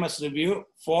AMS Review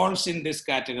falls in this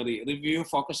category, review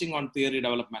focusing on theory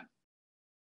development.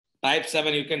 Type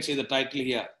 7, you can see the title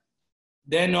here.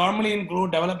 They normally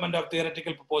include development of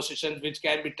theoretical propositions which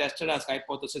can be tested as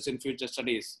hypotheses in future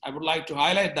studies. I would like to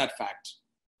highlight that fact.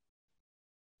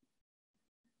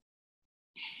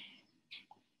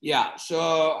 Yeah,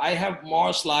 so I have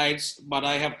more slides, but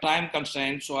I have time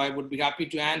constraints, so I would be happy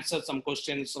to answer some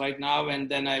questions right now, and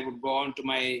then I would go on to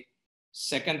my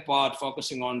second part,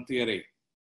 focusing on theory.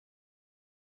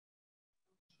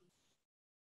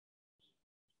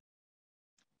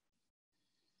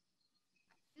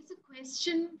 There's a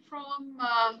question from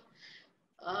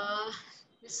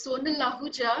Ms. Sonal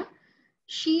Lahuja.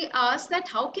 She asked that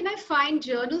how can I find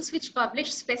journals which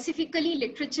publish specifically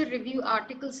literature review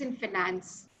articles in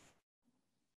finance?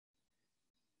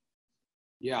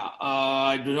 Yeah,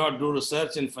 I do not do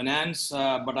research in finance,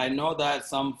 but I know that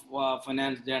some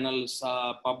finance journals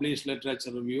publish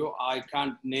literature review. I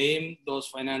can't name those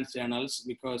finance journals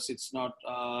because it's not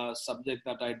a subject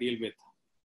that I deal with.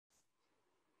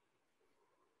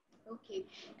 Okay,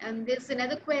 and there's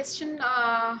another question.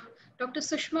 Dr.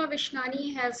 Sushma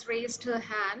Vishnani has raised her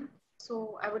hand,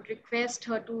 so I would request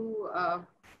her to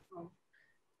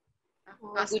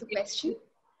ask the question.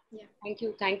 Yeah.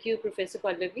 Thank you, Professor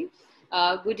Pallavi.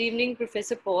 Good evening,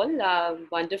 Professor Paul.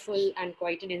 Wonderful and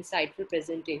quite an insightful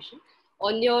presentation.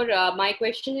 On your, my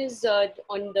question is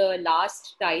on the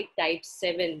last type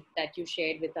 7 that you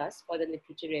shared with us for the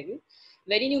literature review,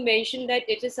 wherein you mentioned that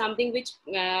it is something which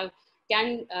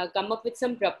can come up with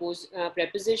some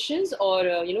prepositions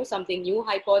or something new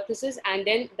hypothesis, and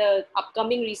then the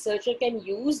upcoming researcher can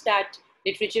use that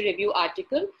literature review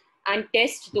article and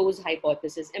test those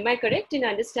hypotheses. Am I correct in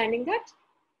understanding that?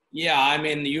 Yeah, I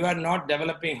mean, you are not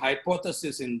developing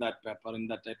hypothesis in that paper, in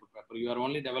that type of paper. You are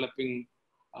only developing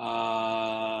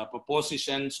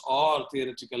propositions or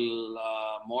theoretical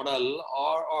model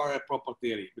or a proper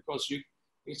theory, because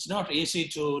it's not easy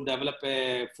to develop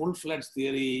a full-fledged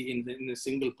theory in a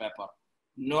single paper.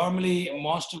 Normally,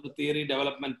 most of the theory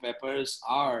development papers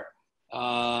are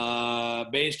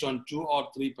based on 2 or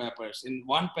 3 papers. In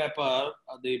one paper,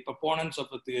 the proponents of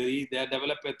the theory, they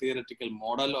develop a theoretical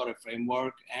model or a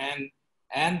framework, and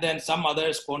then some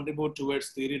others contribute towards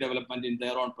theory development in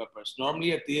their own papers.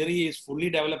 Normally, a theory is fully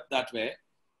developed that way,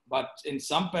 but in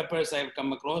some papers I've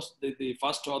come across, the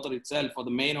first author itself or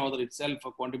the main author itself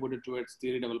contributed towards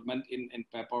theory development in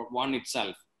paper 1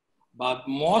 itself. But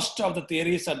most of the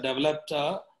theories are developed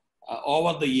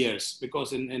over the years,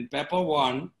 because in paper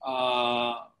 1,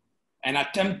 an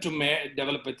attempt to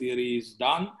develop a theory is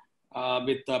done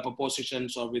with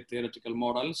propositions or with theoretical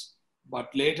models,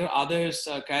 but later others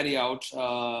carry out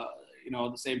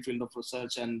the same field of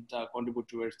research and contribute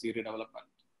towards theory development.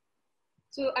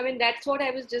 So, I mean, that's what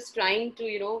I was just trying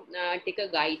to, take a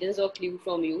guidance or clue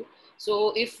from you.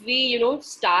 So if we,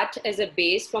 start as a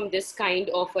base from this kind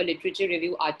of a literature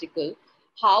review article,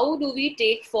 how do we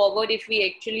take forward if we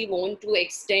actually want to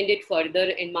extend it further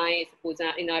in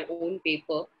our own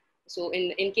paper? So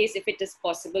in case if it is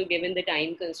possible, given the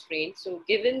time constraint, so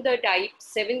given the type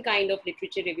 7 kind of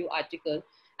literature review article,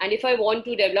 and if I want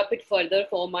to develop it further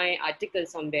for my article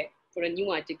somewhere, for a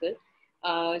new article,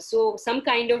 so some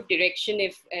kind of direction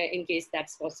if in case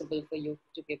that's possible for you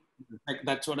to give.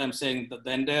 That's what I'm saying.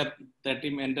 The entire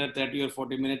 30 or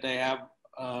 40 minutes I have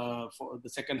for the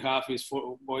second half is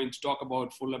going to talk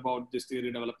about this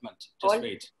theory development. Just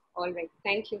wait. All right.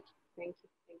 Thank you. Thank you.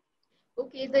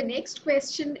 Okay, the next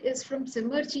question is from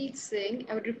Simarjeet Singh.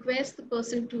 I would request the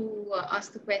person to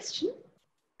ask the question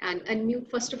and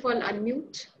unmute. First of all,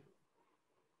 unmute.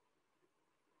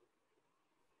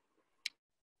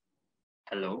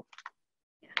 Hello.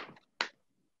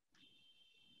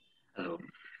 Hello.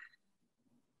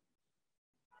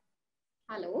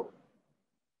 Hello.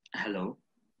 Hello.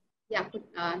 Yeah,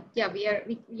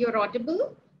 you're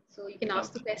audible, so you can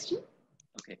ask the Okay. question.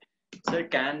 Okay. Sir,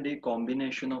 can the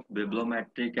combination of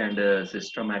bibliometric and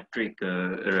systematic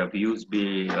reviews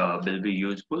will be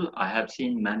useful? I have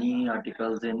seen many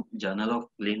articles in Journal of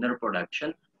Cleaner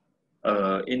Production.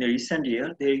 In recent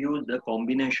year, they use the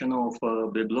combination of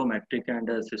bibliometric and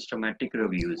systematic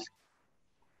reviews.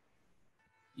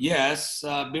 Yes,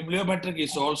 bibliometric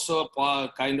is also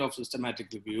a kind of systematic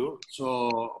review. So,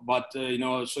 but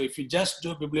so if you just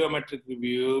do bibliometric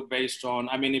review based on,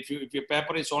 I mean, if your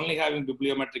paper is only having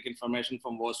bibliometric information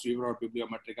from VOSViewer or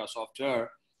Bibliometrica software,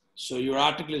 so your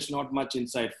article is not much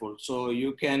insightful. So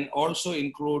you can also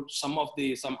include some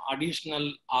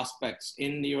additional aspects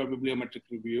in your bibliometric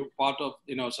review. Part of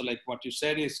so like what you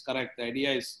said is correct. The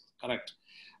idea is correct.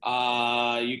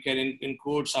 You can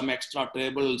include some extra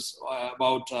tables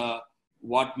about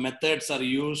what methods are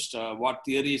used, what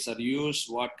theories are used,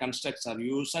 what constructs are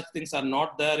used. Such things are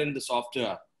not there in the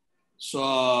software. So,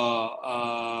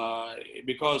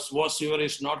 because VOSViewer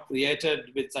is not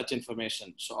created with such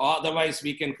information. So otherwise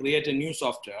we can create a new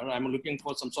software. I'm looking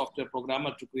for some software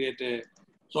programmer to create a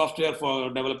software for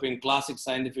developing classic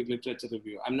scientific literature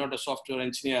review. I'm not a software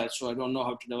engineer, so I don't know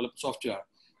how to develop software.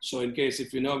 So in case,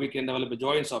 if you know, we can develop a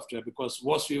joint software, because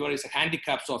VOSViewer is a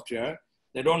handicap software.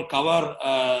 They don't cover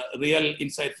real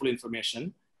insightful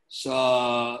information.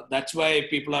 So that's why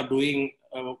people are doing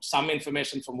some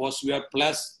information from VOSViewer,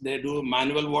 plus they do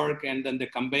manual work and then they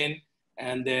combine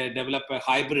and they develop a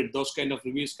hybrid. Those kind of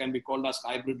reviews can be called as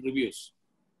hybrid reviews.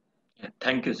 Yeah,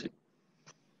 thank you, sir.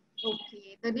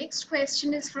 Okay, the next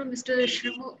question is from Mr.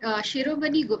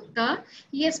 Shiromani Gupta.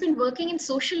 He has been working in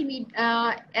social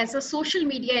media as a social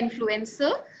media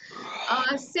influencer.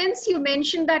 Since you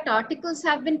mentioned that articles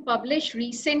have been published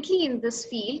recently in this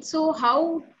field, so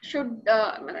how should,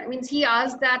 he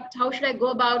asked that, how should I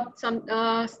go about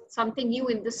something new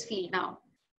in this field now?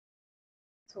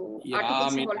 So Yeah,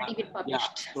 articles have already been yeah,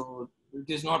 published. so it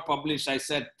is not published. I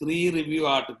said 3 review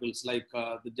articles, like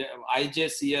the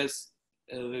IJCS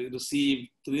received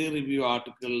 3 review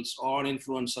articles on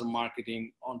influencer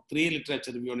marketing, on 3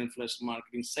 literature review on influencer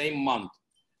marketing, same month,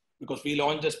 because we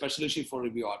launched a special issue for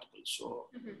review articles. So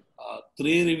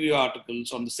 3 review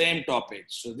articles on the same topic.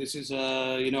 So this is,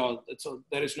 so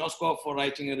there is no scope for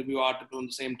writing a review article on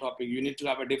the same topic. You need to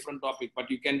have a different topic, but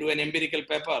you can do an empirical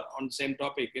paper on the same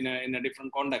topic in a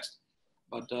different context.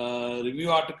 But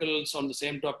review articles on the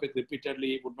same topic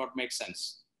repeatedly would not make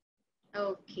sense.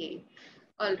 Okay.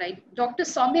 All right. Dr.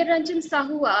 Soumya Ranjan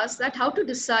Sahu asked that how to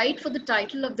decide for the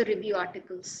title of the review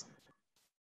articles.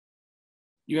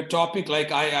 Your topic,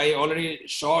 like I already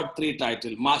showed 3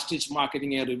 titles: Mass Teach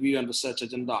Marketing, a review and research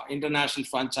agenda; International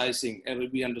Franchising, a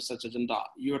review and research agenda.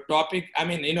 Your topic,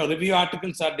 review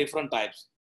articles are different types: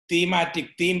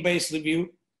 thematic, theme-based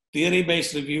review,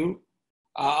 theory-based review,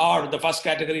 or the first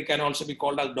category can also be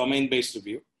called as domain-based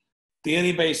review.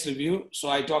 Theory-based review, so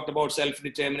I talked about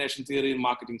self-determination theory in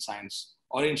marketing science,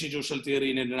 or institutional theory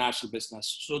in international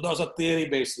business. So those are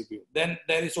theory-based review. Then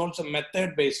there is also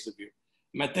method-based review.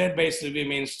 Method-based review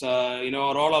means,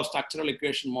 role of structural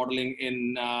equation modeling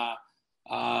in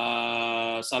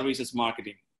services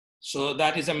marketing. So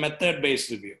that is a method-based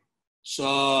review. So,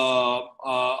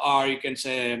 or you can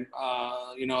say,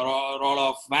 role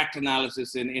of fact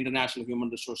analysis in international human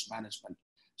resource management.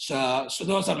 So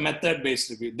those are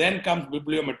method-based review. Then comes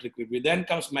bibliometric review. Then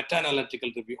comes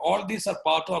meta-analytical review. All these are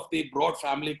part of the broad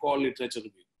family called literature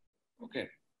review. Okay.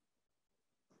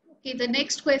 Okay, the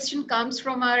next question comes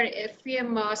from our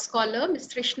FPM scholar, Ms.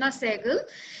 Trishna Sehgal.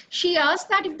 She asked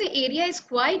that if the area is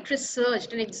quite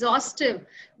researched and exhaustive,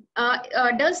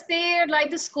 does there lie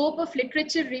the scope of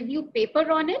literature review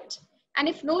paper on it? And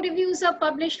if no reviews are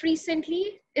published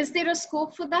recently, is there a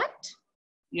scope for that?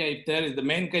 Yeah, if there is, the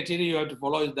main criteria you have to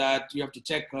follow is that you have to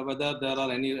check whether there are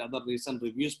any other recent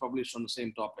reviews published on the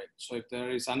same topic. So if there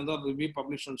is another review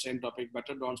published on the same topic,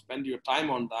 better don't spend your time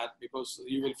on that, because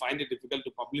you will find it difficult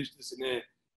to publish this in a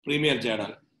premier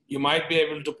journal. You might be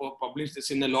able to publish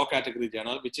this in a low category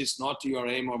journal, which is not your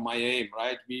aim or my aim,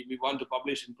 right? We want to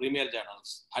publish in premier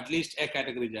journals, at least A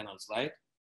category journals, right?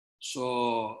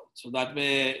 So that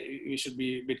way we should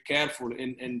be a bit careful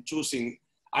in choosing.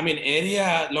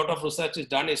 Area, a lot of research is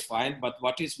done is fine, but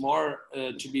what is more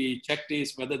to be checked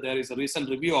is whether there is a recent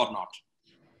review or not.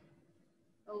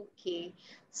 Okay,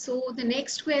 so the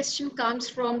next question comes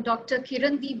from Dr.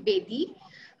 Kirandeep Bedi.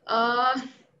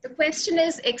 The question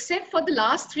is, except for the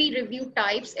last 3 review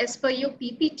types as per your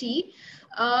PPT,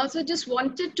 so just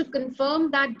wanted to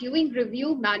confirm that doing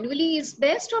review manually is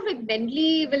best, or with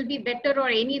Bentley will be better, or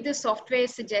any other software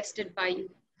suggested by you?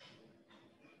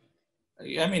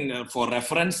 I mean, for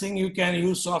referencing, you can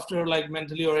use software like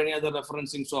Mentally or any other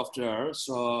referencing software.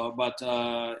 So, but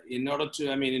in order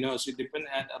to, I mean, so it depends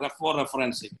for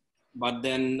referencing. But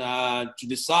then to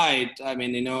decide, I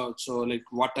mean, so like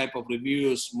what type of review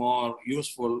is more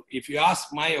useful. If you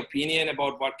ask my opinion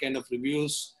about what kind of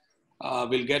reviews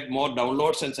will get more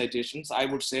downloads and citations, I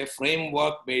would say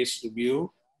framework-based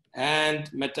review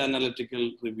and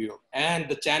meta-analytical review. And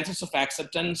the chances of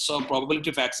acceptance or probability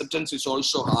of acceptance is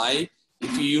also high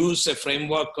if you use a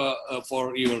framework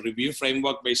for your review,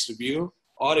 framework-based review,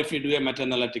 or if you do a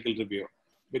meta-analytical review.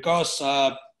 Because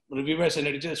reviewers and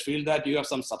editors feel that you have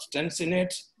some substance in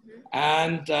it.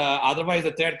 And otherwise,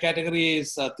 the third category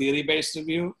is theory-based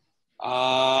review.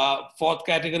 Fourth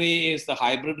category is the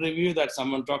hybrid review that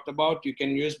someone talked about. You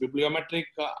can use bibliometric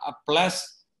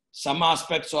plus some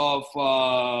aspects of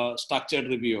structured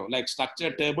review, like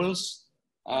structured tables,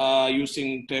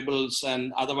 using tables,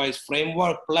 and otherwise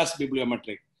framework plus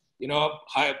bibliometric.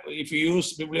 If you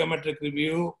use bibliometric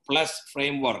review plus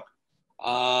framework,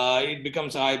 it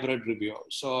becomes a hybrid review.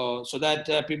 So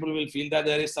that people will feel that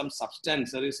there is some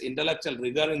substance, there is intellectual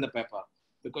rigor in the paper,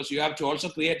 because you have to also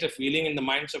create a feeling in the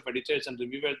minds of editors and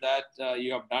reviewers that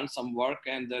you have done some work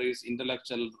and there is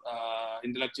intellectually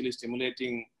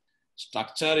stimulating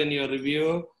structure in your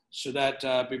review, so that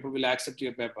people will accept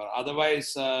your paper.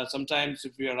 Otherwise, sometimes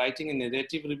if you are writing a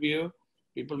narrative review,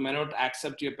 people may not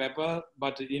accept your paper.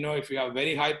 But if you have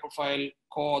very high profile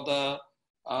co-author,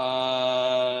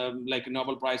 like a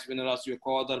Nobel Prize winner as your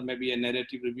co-author, maybe a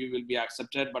narrative review will be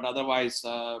accepted. But otherwise,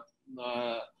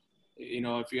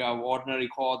 if you have ordinary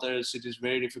co-authors, it is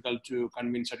very difficult to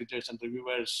convince editors and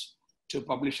reviewers to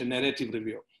publish a narrative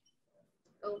review.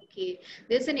 Okay,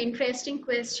 there's an interesting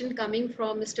question coming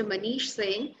from Mr. Manish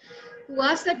Singh, who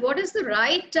asked that what is the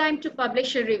right time to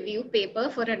publish a review paper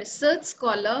for a research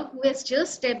scholar who has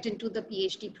just stepped into the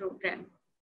PhD program?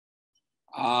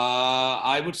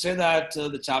 I would say that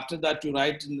the chapter that you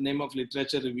write in the name of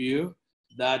literature review,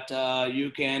 that you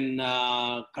can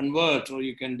convert or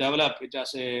you can develop it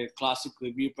as a classic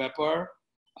review paper.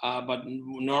 But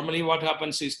normally what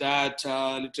happens is that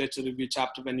literature review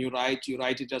chapter, when you write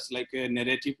it as like a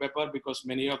narrative paper, because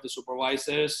many of the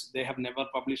supervisors, they have never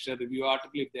published a review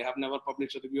article. If they have never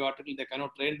published a review article, they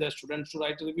cannot train their students to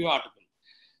write a review article.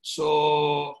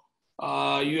 So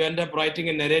you end up writing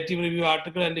a narrative review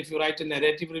article, and if you write a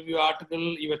narrative review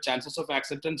article, your chances of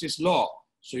acceptance is low.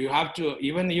 So you have to,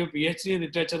 even your PhD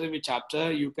literature review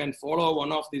chapter, you can follow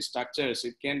one of these structures.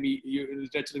 It can be, your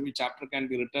literature review chapter can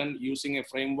be written using a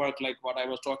framework like what I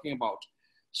was talking about.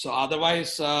 So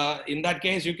otherwise, in that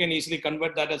case, you can easily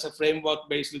convert that as a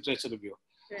framework-based literature review.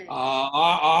 Right.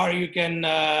 Or you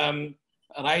can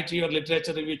write your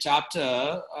literature review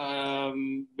chapter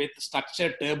with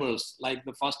structured tables, like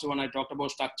the first one I talked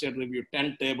about, structured review,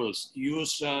 10 tables.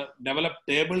 Use, develop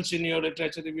tables in your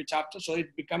literature review chapter, so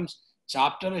it becomes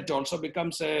chapter, it also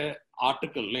becomes an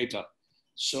article later.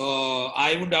 So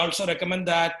I would also recommend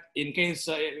that in case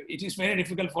it is very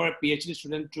difficult for a PhD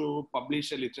student to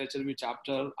publish a literature review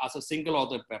chapter as a single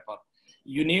author paper.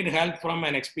 You need help from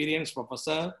an experienced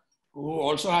professor who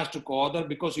also has to co-author,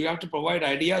 because you have to provide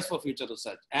ideas for future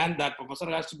research. And that professor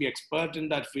has to be expert in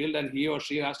that field, and he or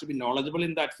she has to be knowledgeable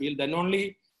in that field. Then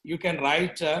only you can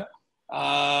write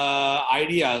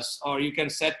ideas, or you can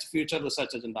set future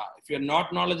research agenda. If you're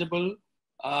not knowledgeable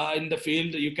in the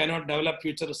field, you cannot develop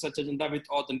future research agenda with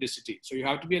authenticity. So you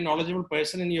have to be a knowledgeable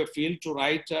person in your field to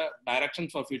write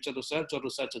directions for future research or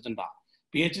research agenda.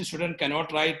 PhD student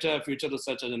cannot write future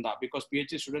research agenda, because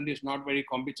PhD student is not very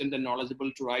competent and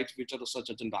knowledgeable to write future research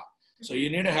agenda. So you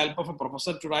need a help of a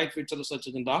professor to write future research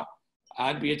agenda.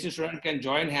 And PhD student can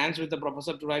join hands with the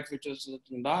professor to write future research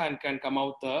agenda and can come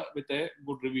out with a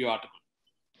good review article.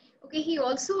 Okay, he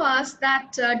also asked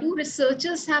that do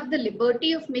researchers have the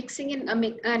liberty of mixing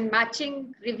and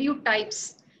matching review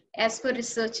types as per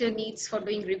researcher needs for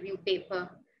doing review paper?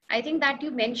 I think that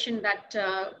you mentioned that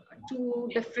 2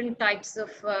 different types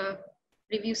of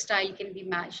review style can be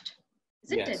matched,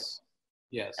 isn't it?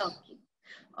 Yes. Okay.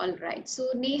 All right. So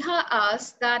Neha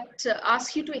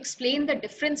asks you to explain the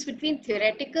difference between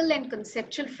theoretical and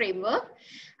conceptual framework,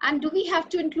 and do we have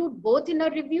to include both in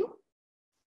our review?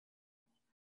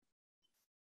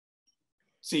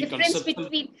 See,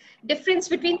 difference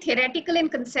between theoretical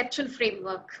and conceptual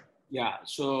framework. Yeah,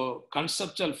 so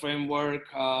conceptual framework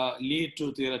lead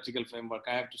to theoretical framework.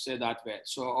 I have to say that way.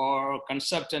 So our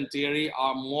concept and theory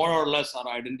are more or less are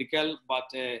identical, but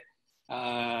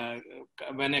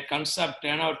when a concept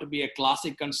turn out to be a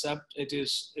classic concept, it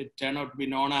turn out to be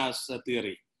known as a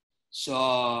theory.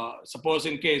 So suppose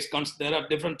in case there are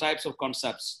different types of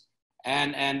concepts,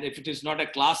 and if it is not a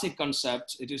classic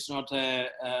concept, it is not a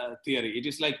theory. It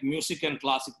is like music and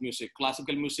classic music,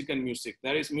 classical music and music.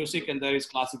 There is music and there is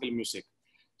classical music.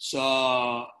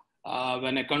 So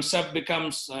when a concept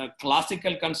becomes a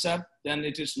classical concept, then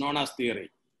it is known as theory.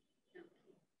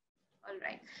 All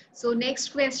right. So next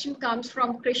question comes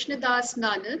from Krishnadas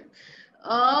Nanak.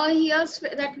 He asks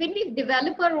that when we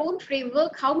develop our own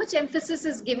framework, how much emphasis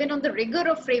is given on the rigor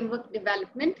of framework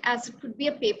development, as it could be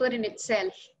a paper in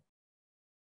itself?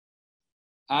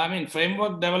 I mean,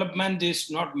 framework development is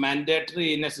not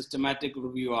mandatory in a systematic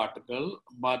review article,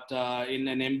 but in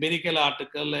an empirical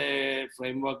article, a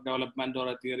framework development or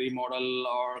a theory model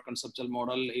or conceptual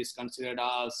model is considered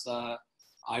as an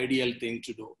ideal thing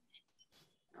to do.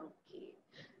 Okay.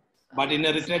 But in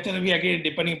a literature review, again,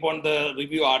 depending upon the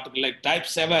review article, like type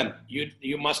 7,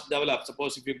 you must develop.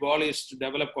 Suppose if your goal is to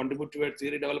develop, contribute to a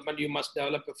theory development, you must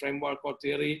develop a framework or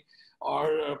theory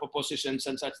or propositions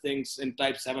and such things in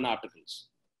type 7 articles.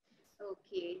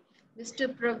 Okay. Mr.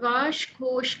 Pravash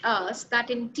Ghosh asks that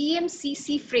in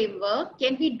TMCC framework,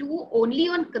 can we do only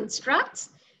on constructs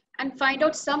and find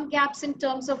out some gaps in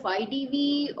terms of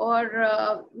IDV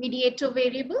or mediator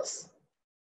variables?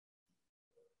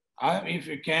 If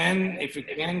you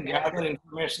can gather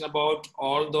information about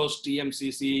all those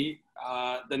TMCC,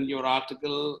 then your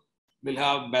article will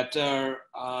have better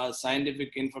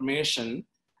scientific information,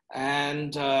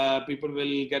 and people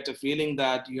will get a feeling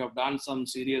that you have done some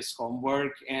serious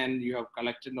homework and you have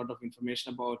collected a lot of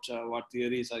information about what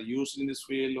theories are used in this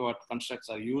field, what constructs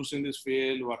are used in this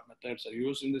field, what methods are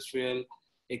used in this field.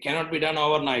 It cannot be done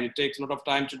overnight. It takes a lot of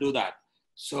time to do that.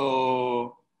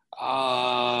 So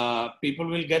people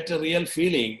will get a real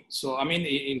feeling. So, I mean,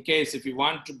 in case if you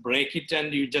want to break it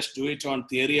and you just do it on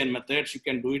theory and methods, you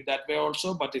can do it that way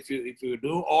also. But if you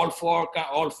do all four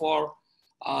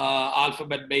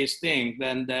alphabet-based thing,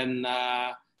 then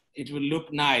it will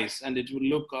look nice and it will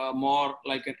look more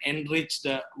like an enriched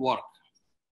work.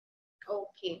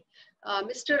 Okay.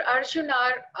 Mr. Arjun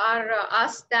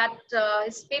asked that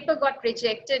his paper got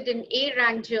rejected in A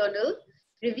rank journal.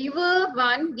 Reviewer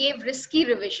 1 gave risky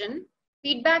revision.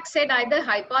 Feedback said either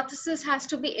hypothesis has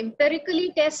to be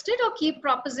empirically tested or keep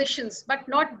propositions, but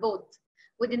not both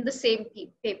within the same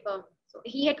paper. So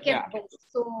he had kept both.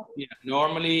 So yeah,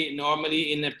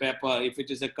 normally in a paper, if it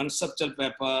is a conceptual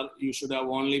paper, you should have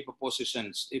only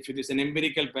propositions. If it is an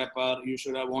empirical paper, you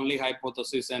should have only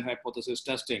hypothesis and hypothesis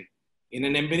testing. In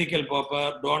an empirical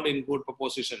paper, don't include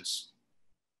propositions.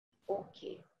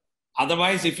 Okay.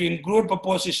 Otherwise, if you include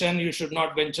proposition, you should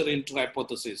not venture into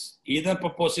hypothesis. Either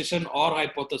proposition or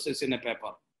hypothesis in a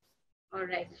paper. All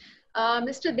right.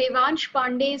 Mr. Devansh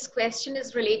Pandey's question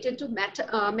is related to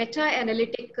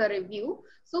meta-analytic review.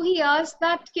 So he asked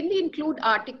that, can we include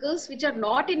articles which are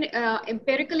not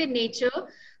empirical in nature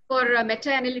for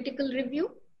meta-analytical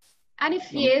review? And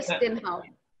if yes, then how?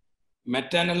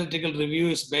 Meta-analytical review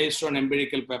is based on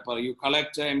empirical paper. You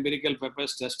collect empirical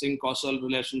papers testing causal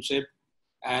relationship,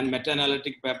 and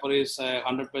meta-analytic paper is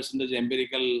 100%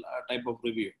 empirical type of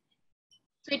review.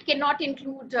 So it cannot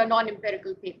include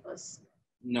non-empirical papers?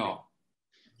 No.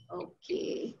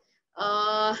 Okay.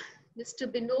 Mr.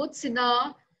 Binod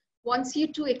Sinha wants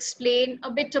you to explain a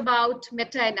bit about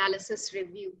meta-analysis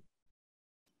review.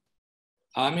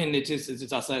 I mean, it is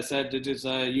as I said, it is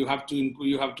you have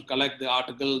to collect the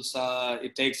articles.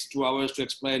 It takes 2 hours to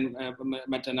explain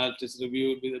meta-analysis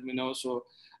review, so.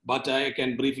 But I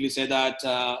can briefly say that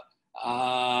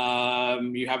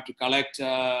you have to collect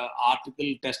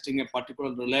article testing a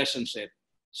particular relationship.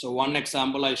 So one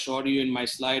example I showed you in my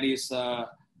slide is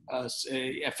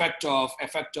effect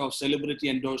of celebrity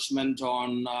endorsement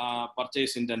on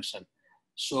purchase intention.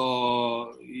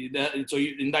 So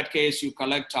in that case, you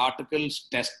collect articles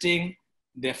testing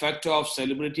the effect of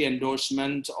celebrity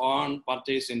endorsement on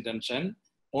purchase intention.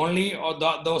 Only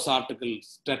those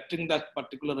articles, testing that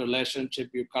particular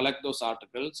relationship, you collect those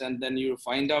articles and then you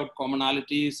find out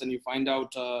commonalities and you find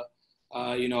out,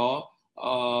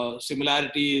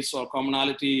 similarities or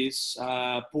commonalities,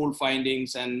 pool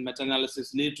findings, and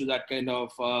meta-analysis lead to that kind of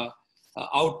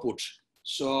output.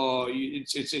 So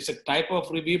it's a type of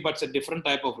review, but it's a different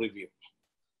type of review.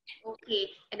 Okay.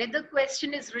 Another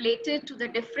question is related to the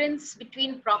difference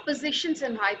between propositions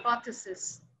and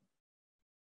hypothesis.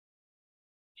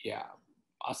 Yeah,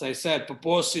 as I said,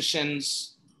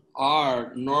 propositions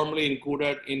are normally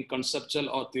included in conceptual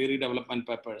or theory development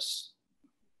papers.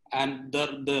 And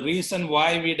the reason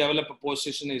why we develop a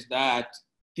proposition is that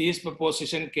these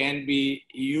proposition can be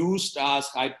used as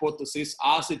hypothesis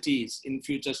as it is in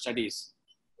future studies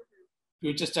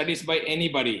by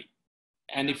anybody.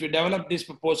 And if you develop this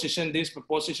proposition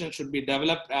should be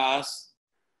developed as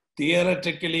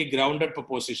theoretically grounded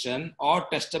proposition or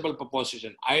testable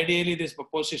proposition. Ideally, this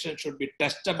proposition should be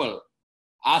testable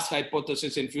as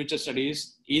hypothesis in future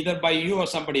studies, either by you or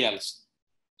somebody else.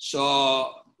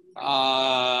 So,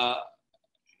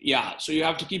 yeah, so you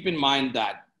have to keep in mind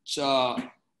that. So,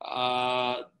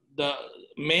 the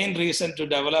main reason to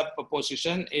develop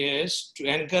proposition is to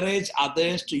encourage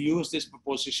others to use this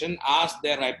proposition as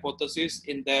their hypothesis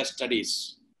in their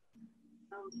studies.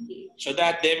 Okay. So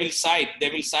that they will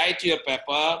cite your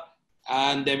paper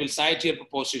and they will cite your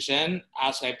proposition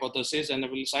as hypothesis, and they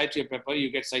will cite your paper, you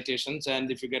get citations,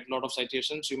 and if you get a lot of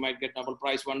citations, you might get Nobel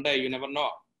Prize one day, you never know.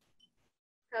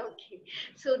 Okay,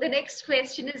 so the next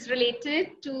question is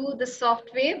related to the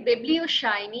software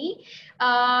BiblioShiny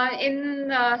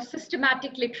in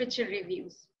systematic literature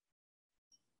reviews.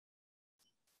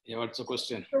 Yeah, what's the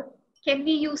question? So can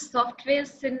we use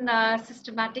softwares in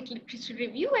systematic literature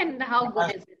review, and how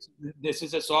good is it? This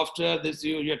is a software,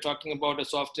 you're talking about a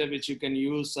software which you can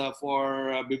use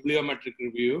for bibliometric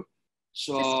review.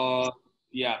 So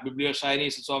yeah, BiblioShiny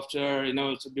is a software,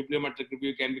 so bibliometric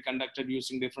review can be conducted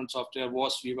using different software,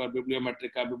 WASViewer,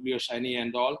 Bibliometrica, BiblioShiny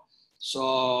and all.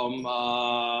 So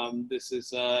this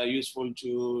is useful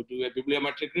to do a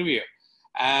bibliometric review.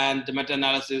 And the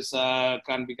meta-analysis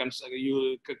can be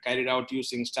carried out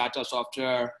using Stata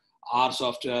software, R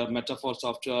software, Metaphor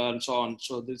software, and so on.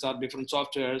 So these are different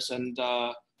softwares, and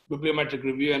bibliometric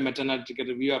review and meta-analytical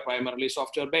review are primarily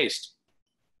software-based.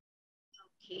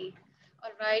 Okay.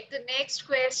 All right. The next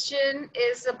question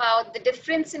is about the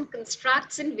difference in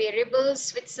constructs and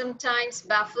variables, which sometimes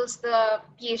baffles the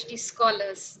PhD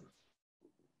scholars.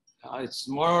 It's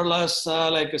more or less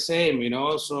like the same,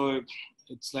 So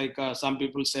it's like some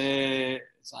people say,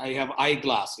 I have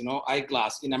eyeglass,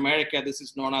 eyeglass. In America, this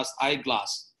is known as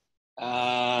eyeglass.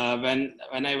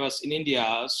 When I was in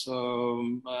India,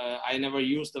 so I never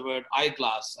used the word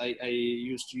eyeglass. I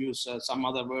used to use some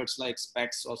other words like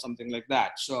specs or something like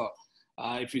that. So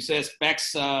if you say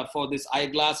specs for these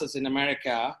eyeglasses in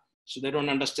America, so they don't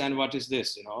understand what is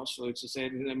this, So it's the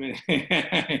same. I mean,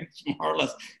 it's more or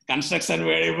less constructs and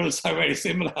variables are very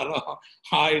similar.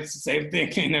 It's the same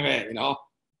thing in a way,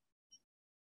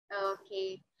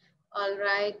 Okay. All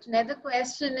right. Another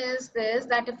question is this,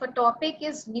 that if a topic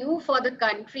is new for the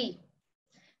country,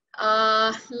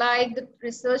 like the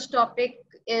research topic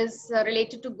is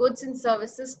related to goods and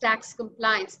services tax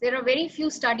compliance, there are very few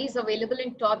studies available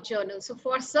in top journals. So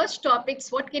for such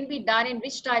topics, what can be done, and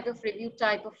which type of review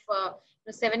type of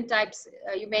the 7 types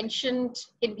you mentioned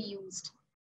can be used?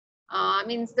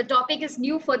 Means the topic is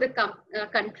new for the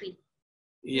country.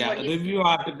 Yeah, review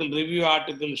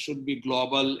article should be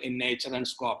global in nature and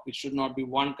scope. It should not be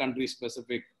one country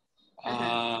specific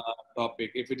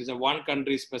topic. If it is a one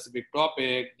country specific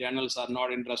topic, journals are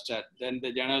not interested. Then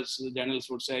the journals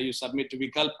would say you submit to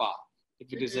Vikalpa.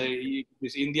 If it is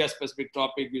this India specific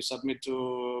topic, you submit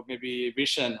to maybe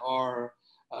Vision or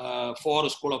for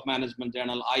School of Management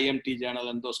journal, IMT journal,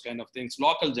 and those kind of things,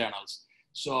 local journals.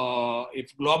 So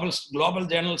if global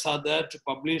journals are there to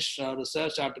publish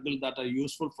research articles that are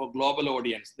useful for global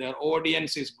audience, their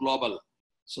audience is global.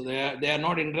 So they are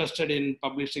not interested in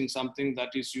publishing something that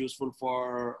is useful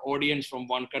for audience from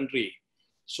one country.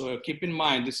 So keep in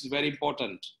mind, this is very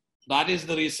important. That is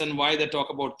the reason why they talk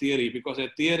about theory, because a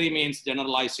theory means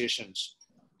generalizations.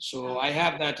 So I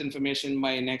have that information in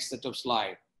my next set of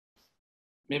slides.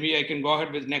 Maybe I can go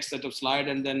ahead with next set of slide,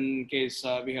 and then in case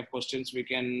we have questions, we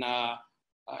can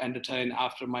entertain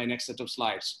after my next set of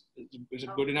slides. Is it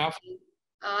good enough?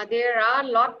 There are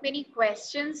many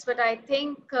questions, but I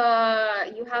think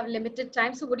you have limited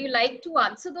time. So would you like to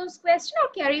answer those questions or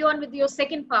carry on with your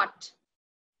second part?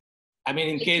 I mean,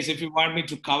 in case if you want me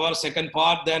to cover second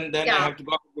part, then I have to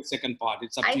go with the second part.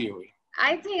 It's up to you.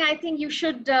 I think you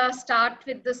should start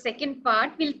with the second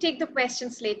part. We'll take the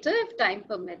questions later if time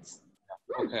permits.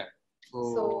 Okay.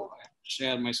 So I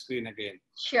share my screen again.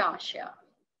 Sure.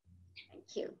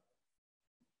 Thank you.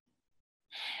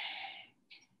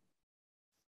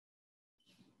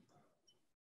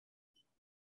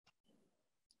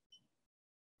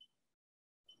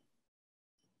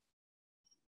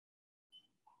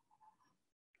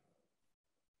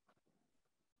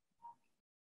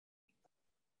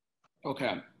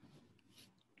 Okay.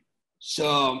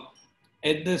 So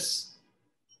in this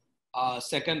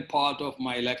second part of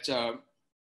my lecture,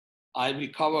 I will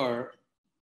cover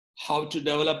how to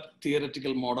develop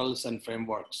theoretical models and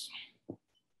frameworks.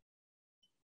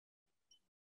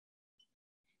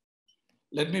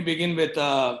 Let me begin with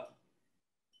the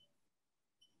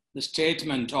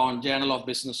statement on Journal of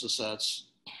Business Research.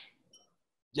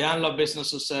 Journal of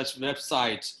Business Research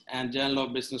website and Journal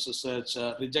of Business Research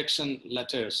rejection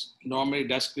letters, normally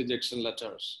desk rejection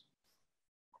letters.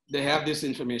 They have this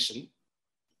information.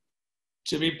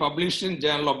 To be published in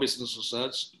Journal of Business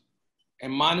Research, a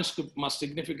manuscript must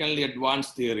significantly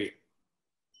advance theory,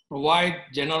 provide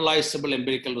generalizable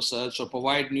empirical research, or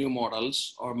provide new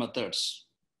models or methods.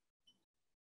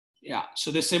 Yeah,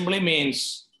 so this simply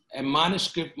means a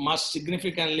manuscript must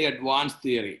significantly advance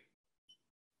theory.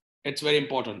 It's very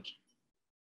important.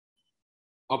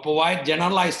 Or provide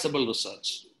generalizable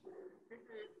research.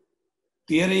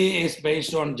 Theory is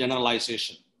based on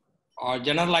generalization, or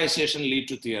generalization lead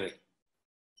to theory.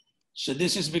 So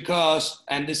this is because,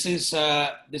 and this is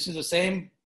the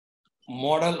same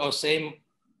model or same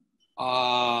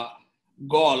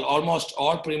goal almost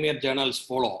all premier journals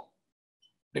follow,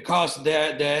 because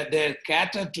they're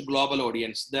catered to global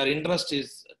audience. Their interest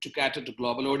is to cater to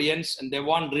global audience, and they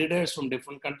want readers from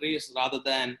different countries rather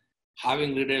than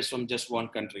having readers from just one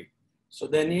country. So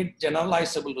they need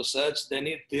generalizable research. They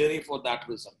need theory for that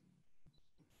reason.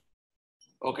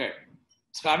 Okay.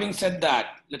 So having said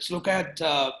that, let's look at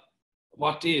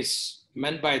what is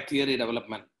meant by theory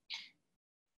development.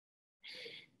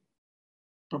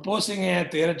 Proposing a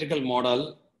theoretical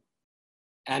model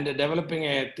and developing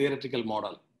a theoretical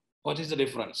model. What is the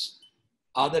difference?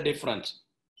 Are they different?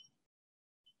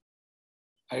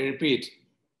 I repeat,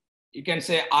 you can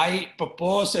say, I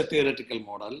propose a theoretical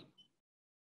model.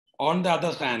 On the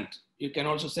other hand, you can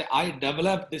also say, I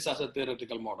develop this as a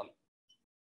theoretical model.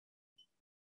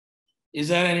 Is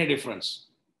there any difference?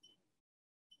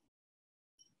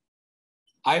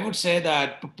 I would say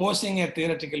that proposing a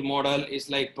theoretical model is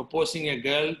like proposing a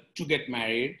girl to get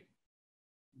married.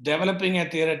 Developing a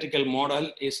theoretical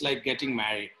model is like getting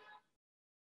married.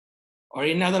 Or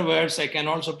in other words, I can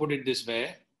also put it this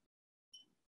way.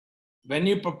 When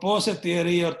you propose a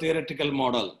theory or theoretical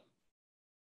model,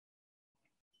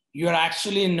 you are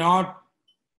actually not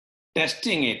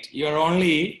testing it. You are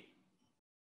only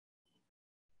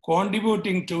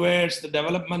contributing towards the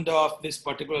development of this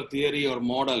particular theory or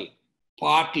model,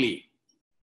 partly.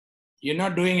 You're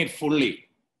not doing it fully.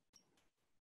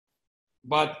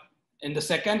 But in the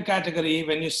second category,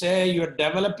 when you say you're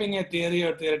developing a theory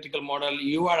or theoretical model,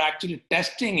 you are actually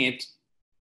testing it,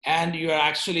 and you are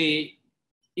actually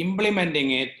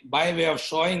implementing it by way of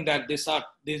showing that this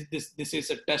is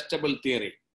a testable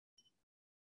theory.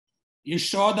 You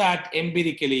show that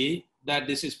empirically that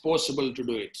this is possible to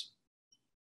do it.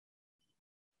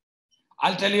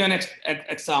 I'll tell you an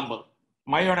example,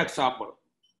 my own example.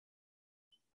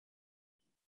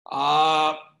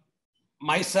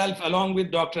 Myself, along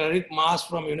with Dr. Eric Maas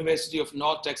from University of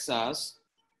North Texas,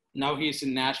 now he's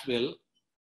in Nashville,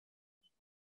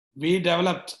 we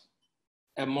developed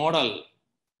a model.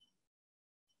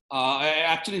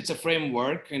 Actually, it's a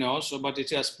framework, but it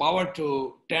has power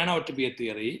to turn out to be a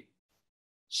theory.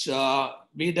 So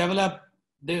we developed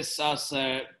this as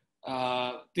a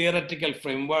theoretical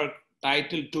framework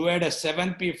titled Toward a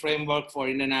 7P Framework for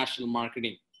International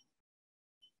Marketing.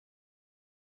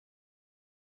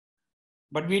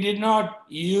 But we did not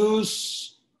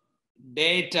use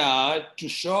data to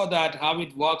show that how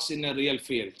it works in a real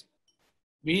field.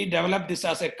 We developed this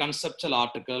as a conceptual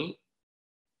article,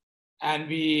 and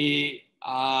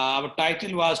our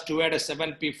title was Toward a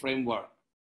 7P Framework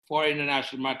for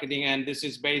International Marketing, and this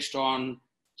is based on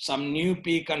some new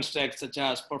P constructs such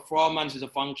as performance is a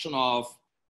function of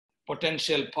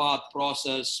potential, path,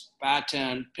 process,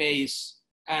 pattern, pace,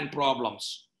 and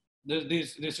problems.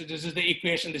 This is the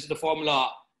equation, this is the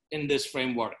formula in this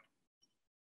framework.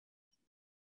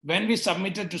 When we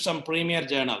submitted to some premier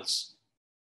journals,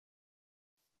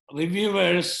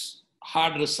 reviewers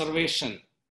had reservation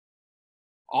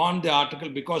on the article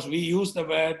because we use the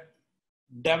word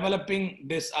developing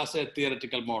this as a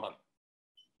theoretical model.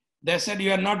 They said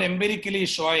you are not empirically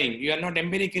showing, you are not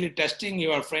empirically testing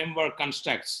your framework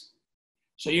constructs.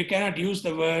 So you cannot use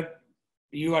the word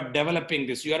you are developing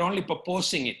this, you are only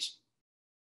proposing it.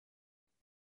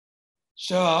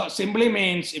 So simply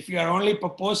means if you are only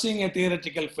proposing a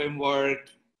theoretical framework,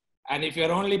 and if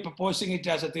you're only proposing it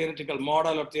as a theoretical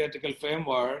model or theoretical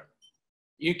framework,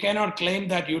 you cannot claim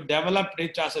that you developed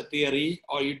it as a theory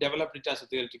or you developed it as a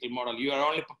theoretical model. You are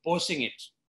only proposing it.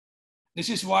 This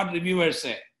is what reviewers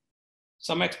say,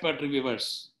 some expert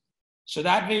reviewers. So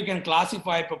that way you can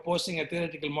classify proposing a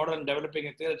theoretical model and developing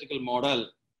a theoretical model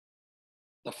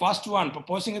The first one,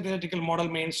 proposing a theoretical model,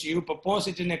 means you propose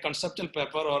it in a conceptual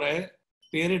paper or a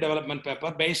theory development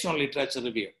paper based on literature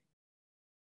review.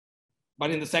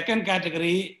 But in the second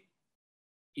category,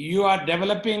 you are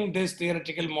developing this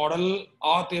theoretical model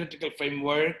or theoretical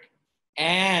framework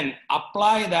and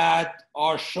apply that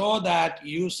or show that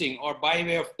using or by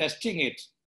way of testing it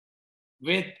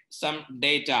with some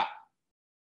data.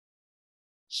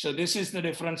 So this is the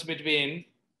difference between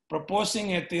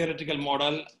proposing a theoretical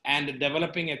model and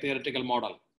developing a theoretical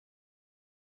model.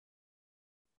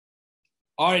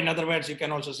 Or in other words, you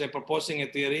can also say proposing a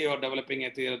theory or developing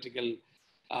a theoretical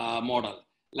model.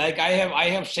 Like I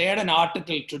have shared an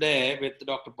article today with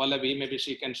Dr. Pallavi, maybe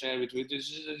she can share with you. This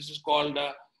is called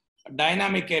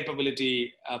dynamic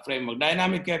capability framework,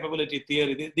 dynamic capability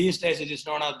theory. These days it is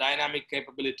known as dynamic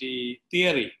capability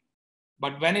theory.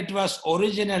 But when it was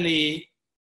originally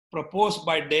proposed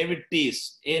by David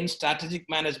Teese in Strategic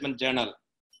Management Journal,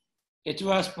 it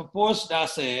was proposed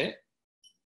as a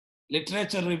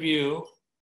literature review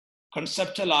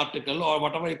conceptual article, or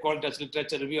whatever you call it as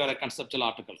literature review or a conceptual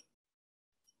article.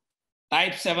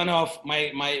 Type 7 of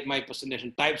my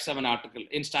presentation, type 7 article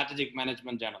in Strategic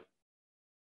Management Journal.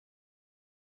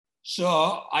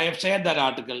 So I have shared that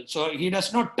article. So he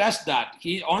does not test that.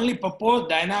 He only proposed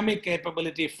dynamic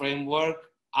capability framework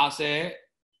as a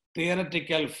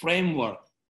theoretical framework.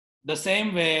 The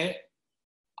same way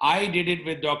I did it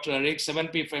with Dr. Eric,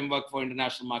 7P framework for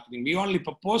international marketing. We only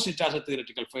proposed it as a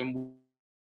theoretical framework,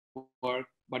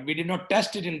 but we did not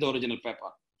test it in the original paper.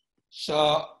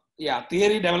 So yeah,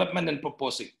 theory development and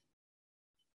proposing.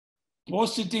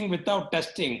 Positing without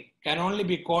testing can only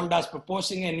be called as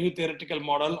proposing a new theoretical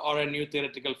model or a new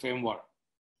theoretical framework.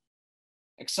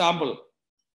 Example,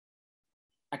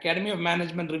 Academy of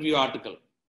Management Review article.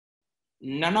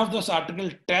 None of those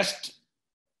articles test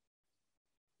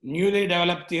newly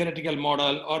developed theoretical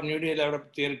model or newly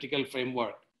developed theoretical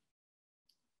framework.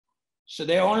 So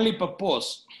they only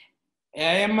propose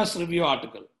AMS review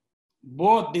article.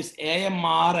 Both this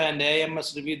AMR and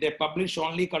AMS review, they publish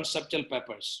only conceptual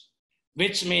papers,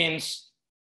 which means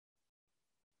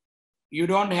you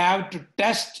don't have to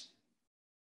test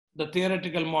the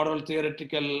theoretical model,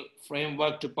 theoretical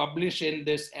framework to publish in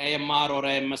this AMR or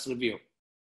AMS review.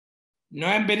 No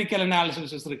empirical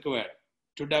analysis is required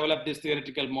to develop this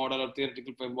theoretical model or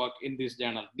theoretical framework in this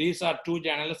journal. These are two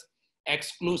journals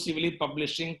exclusively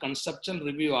publishing conceptual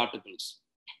review articles.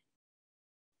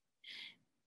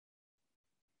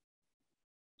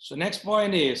 So next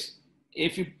point is,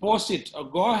 if you post it or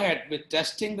go ahead with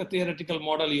testing the theoretical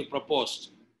model you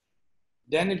proposed,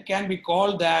 then it can be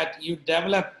called that you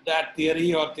develop that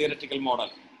theory or theoretical model.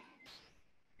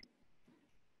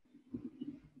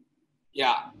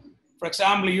 Yeah. For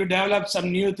example, you develop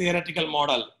some new theoretical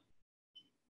model,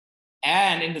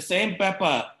 and in the same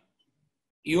paper,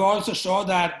 you also show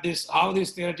that how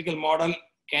this theoretical model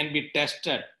can be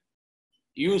tested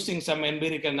using some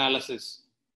empirical analysis.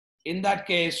 In that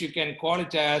case, you can call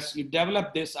it as you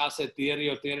develop this as a theory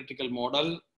or theoretical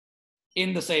model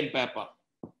in the same paper.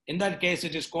 In that case,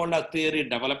 it is called as theory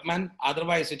development.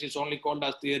 Otherwise, it is only called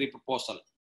as theory proposal.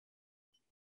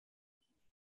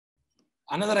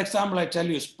 Another example I tell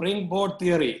you, springboard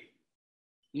theory.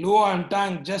 Luo and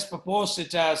Tang just proposed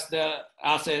it as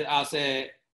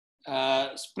a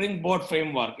springboard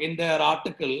framework. In their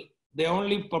article, they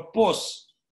only propose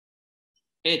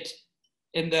it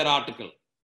in their article.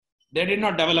 They did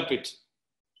not develop it.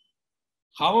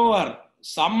 However,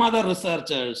 some other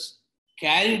researchers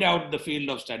carried out the field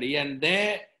of study and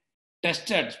they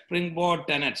tested springboard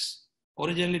tenets.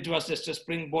 Originally, it was just a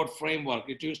springboard framework.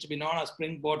 It used to be known as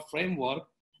springboard framework.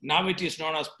 Now it is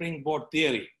known as springboard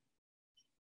theory.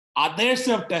 Others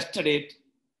have tested it.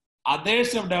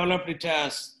 Others have developed it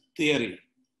as theory.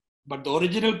 But the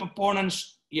original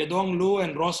proponents, Yedong Lu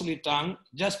and Rosalie Tang,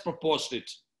 just proposed it.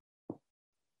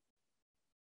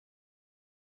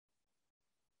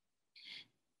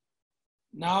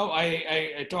 Now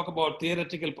I talk about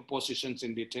theoretical propositions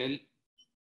in detail.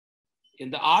 In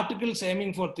the articles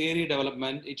aiming for theory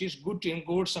development, it is good to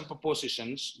include some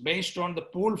propositions based on the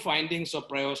pool findings of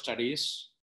prior studies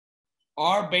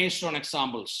or based on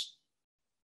examples.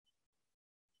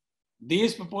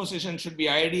 These propositions should be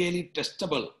ideally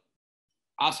testable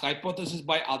as hypotheses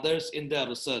by others in their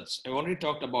research. I already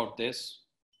talked about this.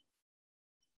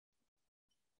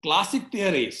 Classic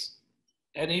theories.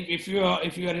 And if you are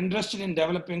interested in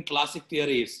developing classic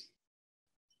theories,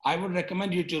 I would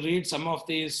recommend you to read some of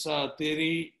these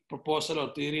theory proposal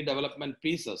or theory development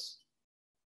pieces.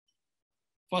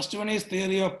 First one is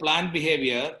Theory of Planned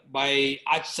Behavior by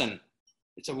Atchison.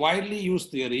 It's a widely used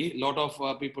theory. A lot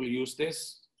of people use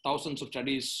this. Thousands of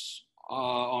studies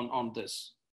on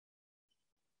this.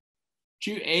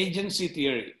 2, agency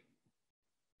theory.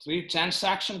 3,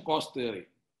 transaction cost theory,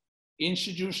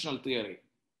 institutional theory,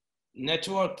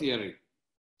 network theory,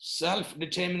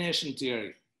 self-determination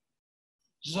theory.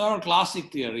 These are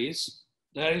classic theories.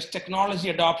 There is technology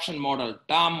adoption model,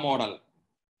 TAM model,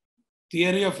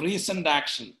 theory of recent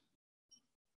action,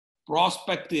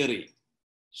 prospect theory.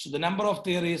 So the number of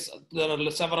theories, there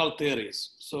are several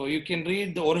theories. So you can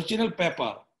read the original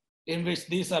paper in which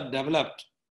these are developed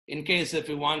in case if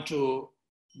you want to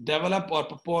develop or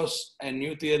propose a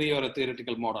new theory or a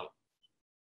theoretical model.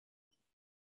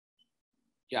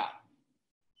 Yeah.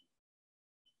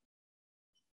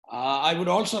 I would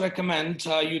also recommend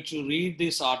you to read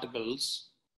these articles.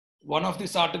 One of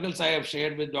these articles I have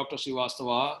shared with Dr.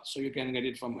 Srivastava, so you can get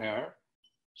it from here.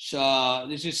 So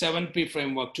this is 7P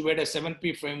framework, to add a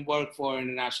 7P framework for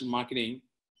international marketing.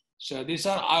 So these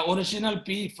are our original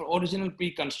P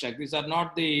construct. These are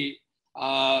not the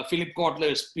Philip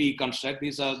Kotler's P construct.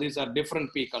 These are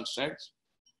different P constructs.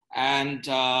 And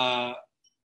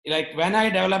like when I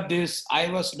developed this, I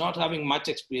was not having much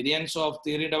experience of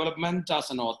theory development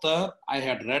as an author. I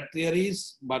had read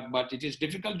theories, but it is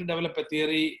difficult to develop a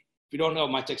theory if you don't have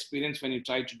much experience when you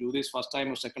try to do this first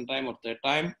time or second time or third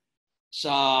time.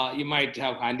 So you might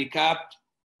have handicapped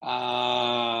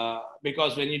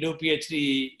because when you do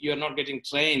PhD, you're not getting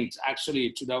trained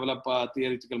actually to develop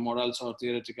theoretical models or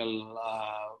theoretical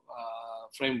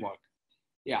framework.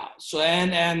 Yeah, so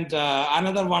and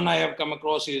another one I have come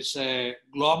across is a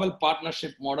global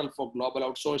partnership model for global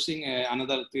outsourcing,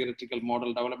 another theoretical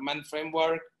model development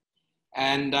framework.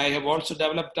 And I have also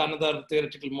developed another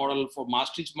theoretical model for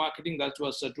master's marketing. That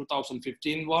was a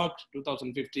 2015 work,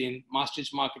 2015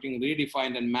 master's marketing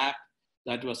redefined and mapped.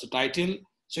 That was the title.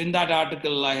 So in that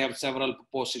article, I have several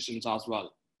propositions as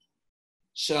well.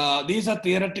 So these are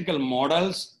theoretical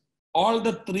models. All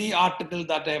the 3 articles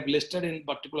that I have listed in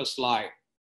particular slide,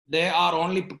 they are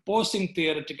only proposing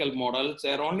theoretical models.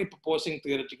 They are only proposing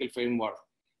theoretical framework.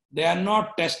 They are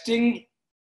not testing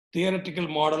theoretical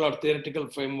model or theoretical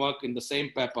framework in the same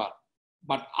paper,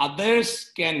 but others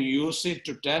can use it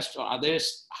to test, or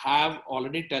others have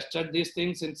already tested these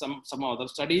things in some other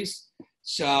studies.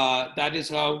 So that is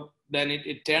how then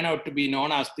it turned out to be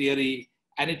known as theory.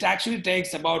 And it actually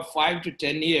takes about 5 to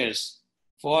 10 years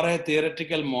for a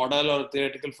theoretical model or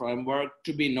theoretical framework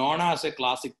to be known as a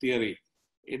classic theory.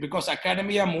 Because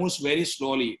academia moves very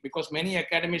slowly, because many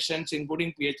academicians,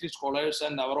 including PhD scholars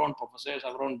and our own professors,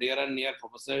 our own dear and near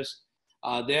professors,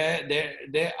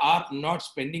 they are not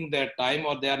spending their time,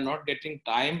 or they are not getting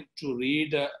time to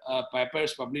read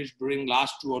papers published during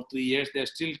last 2 or 3 years. They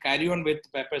still carry on with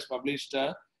papers published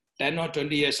 10 or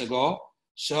 20 years ago.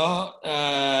 So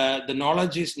the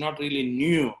knowledge is not really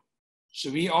new.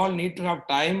 So we all need to have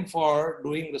time for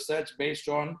doing research based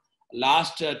on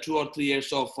last 2 or 3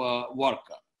 years of work.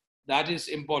 That is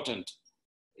important.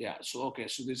 Yeah, so okay,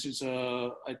 so this is,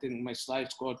 I think my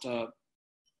slides got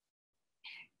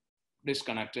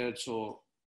disconnected. So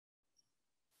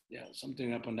yeah,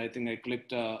 something happened. I think I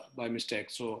clicked by mistake.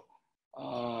 So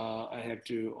I have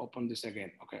to open this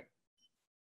again, okay.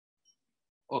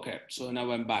 Okay, so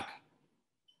now I'm back.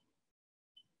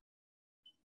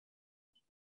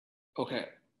 Okay.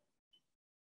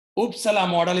 Uppsala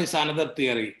model is another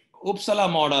theory.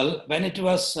 Uppsala model, when it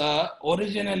was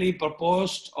originally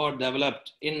proposed or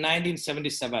developed in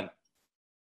 1977,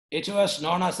 it was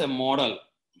known as a model,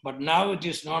 but now it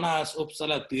is known as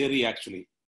Uppsala theory actually.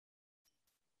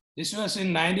 This was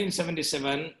in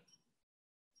 1977.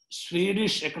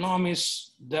 Swedish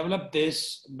economists developed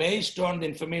this based on the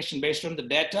information, based on the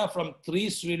data from 3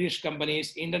 Swedish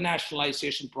companies'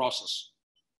 internationalization process.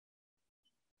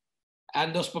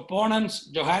 And those proponents,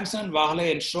 Johansson and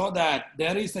Wahlén, show that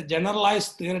there is a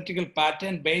generalized theoretical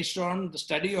pattern based on the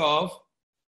study of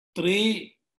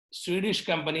 3 Swedish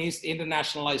companies'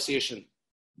 internationalization.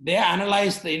 They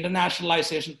analyzed the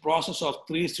internationalization process of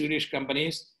 3 Swedish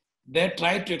companies. They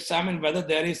tried to examine whether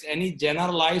there is any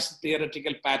generalized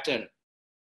theoretical pattern.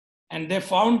 And they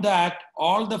found that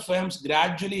all the firms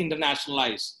gradually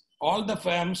internationalized. All the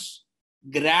firms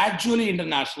gradually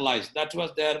internationalized. That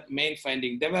was their main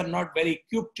finding. They were not very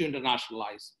quick to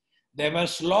internationalize. They were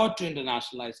slow to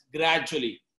internationalize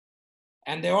gradually.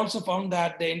 And they also found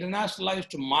that they internationalized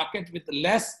to market with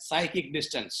less psychic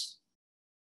distance.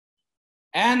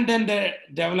 And then they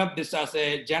developed this as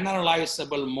a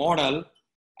generalizable model,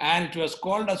 and it was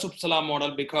called as Uppsala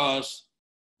model because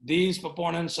these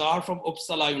proponents are from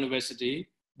Uppsala University,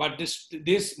 but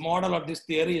this model or this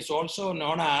theory is also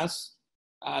known as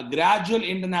gradual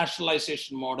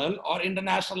internationalization model or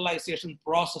internationalization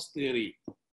process theory.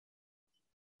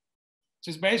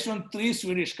 It's based on 3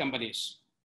 Swedish companies.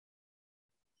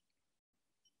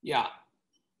 Yeah,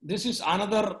 this is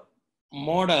another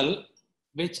model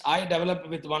which I developed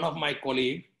with one of my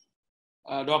colleagues,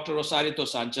 Dr. Rosarito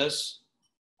Sanchez,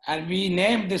 and we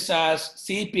named this as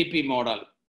CPP model.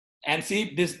 And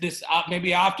see, this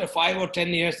maybe after 5 or 10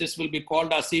 years, this will be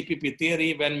called as CPP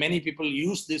theory when many people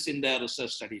use this in their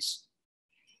research studies.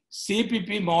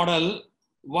 CPP model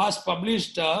was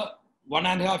published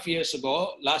 1.5 years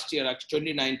ago, last year,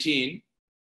 2019.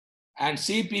 And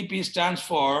CPP stands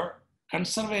for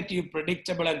Conservative,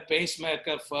 Predictable, and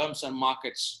Pacemaker Firms and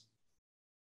Markets.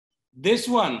 This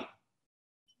one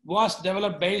was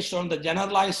developed based on the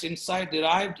generalized insight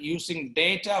derived using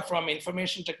data from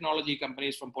information technology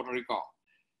companies from Puerto Rico.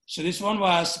 So this one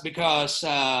was because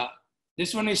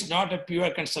this one is not a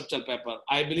pure conceptual paper.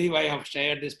 I believe I have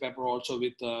shared this paper also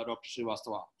with Dr.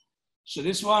 Srivastava. So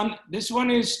this one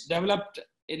is developed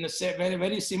in a very,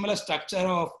 very similar structure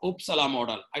of Uppsala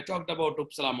model. I talked about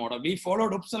Uppsala model. We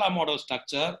followed Uppsala model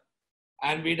structure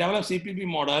and we developed CPP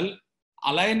model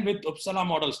aligned with Uppsala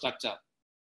model structure.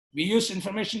 We used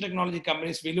information technology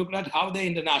companies. We looked at how they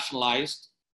internationalized.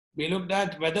 We looked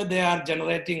at whether they are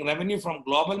generating revenue from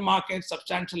global market,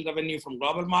 substantial revenue from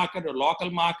global market or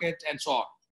local market, and so on.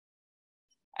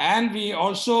 And we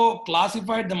also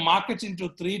classified the markets into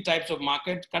 3 types of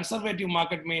market. Conservative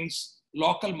market means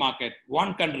local market,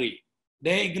 one country.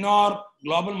 They ignore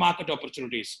global market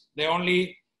opportunities. They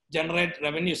only generate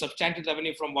revenue, substantial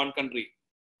revenue from one country.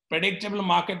 Predictable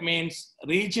market means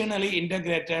regionally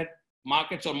integrated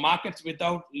markets or markets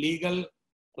without legal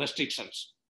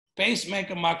restrictions.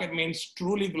 Pacemaker market means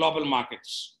truly global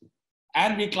markets.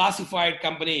 And we classified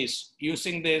companies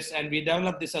using this and we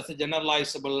developed this as a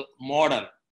generalizable model.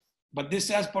 But this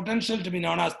has potential to be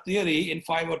known as theory in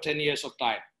 5 or 10 years of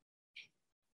time.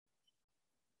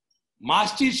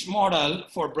 Maastricht model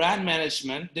for brand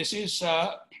management. This is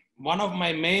one of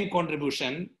my main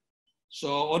contribution.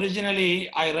 So originally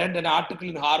I read an article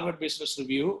in Harvard Business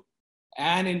Review.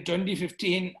 And in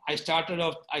 2015,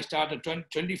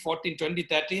 2014,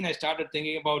 2013, I started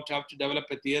thinking about how to develop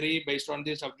a theory based on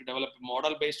this, how to develop a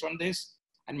model based on this.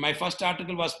 And my first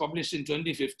article was published in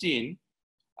 2015.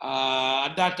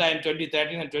 At that time,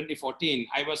 2013 and 2014,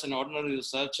 I was an ordinary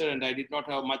researcher and I did not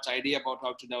have much idea about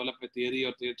how to develop a theory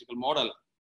or theoretical model.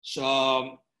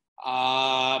 So,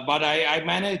 but I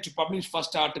managed to publish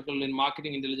first article in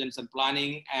Marketing Intelligence and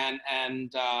Planning,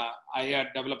 and I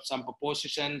had developed some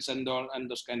propositions and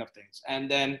those kind of things.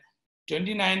 And then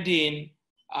 2019,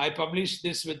 I published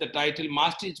this with the title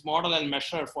Maastricht Model and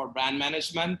Measure for Brand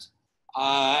Management.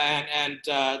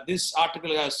 This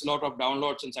article has a lot of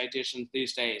downloads and citations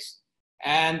these days.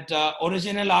 And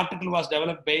original article was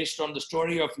developed based on the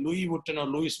story of Louis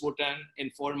Vuitton in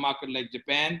foreign market like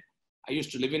Japan. I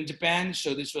used to live in Japan,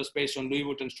 so this was based on Louis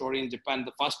Vuitton story in Japan.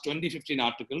 The first 2015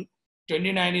 article.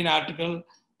 2019 article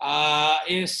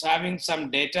is having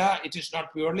some data. It is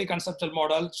not purely conceptual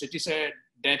model, so it is a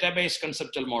database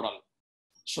conceptual model.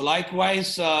 So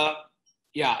likewise,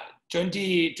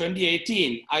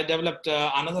 2018, I developed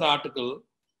another article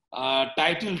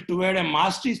titled Toward a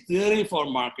Maastricht Theory for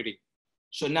Marketing.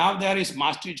 So now there is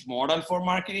Maastricht model for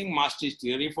marketing, Maastricht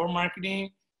theory for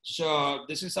marketing. So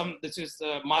this is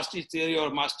the Maastricht theory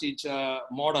or Maastricht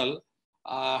model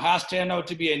has turned out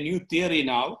to be a new theory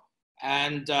now.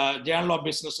 And Journal of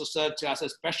Business Research has a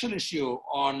special issue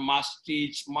on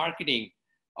Maastricht marketing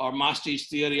or Maastricht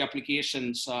theory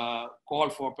applications. Call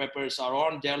for papers are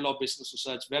on Journal of Business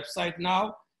Research website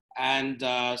now, and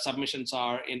submissions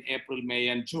are in April, May,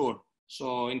 and June.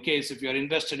 So in case if you're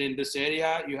interested in this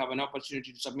area, you have an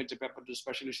opportunity to submit a paper to the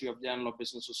special issue of Journal of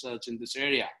Business Research in this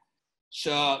area.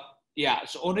 So yeah,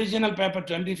 so original paper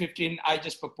 2015, I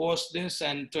just proposed this,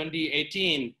 and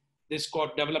 2018, this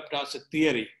got developed as a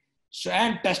theory. So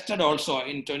and tested also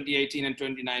in 2018 and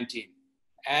 2019.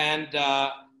 And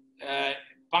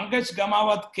Pankaj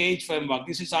Gamawat cage framework.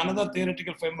 This is another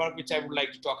theoretical framework which I would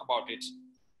like to talk about it.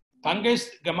 Pankaj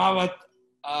Gamawat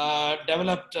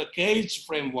developed a cage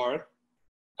framework,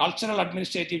 cultural,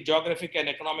 administrative, geographic, and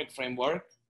economic framework.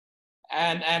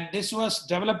 And this was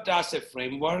developed as a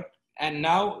framework. And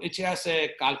now it has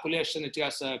a calculation, it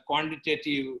has a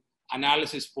quantitative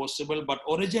analysis possible. But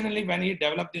originally when he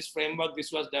developed this framework,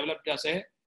 this was developed as a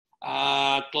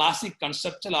classic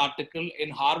conceptual article in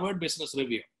Harvard Business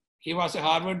Review. He was a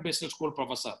Harvard Business School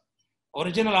professor.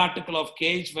 Original article of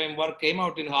cage framework came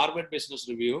out in Harvard Business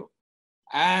Review.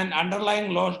 And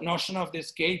underlying notion of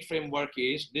this cage framework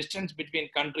is distance between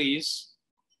countries.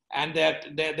 And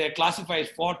they classify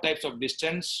 4 types of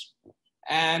distance.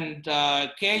 And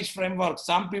cage framework,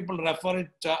 some people refer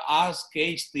it as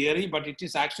cage theory, but it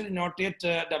is actually not yet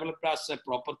developed as a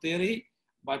proper theory,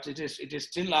 but it is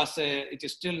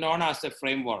still known as a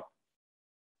framework.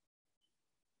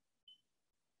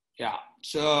 Yeah,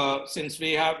 so since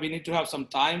we need to have some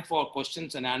time for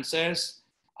questions and answers,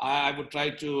 I would try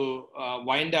to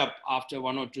wind up after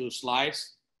 1 or 2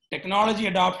 slides. Technology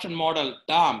adoption model,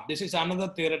 TAM. This is another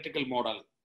theoretical model.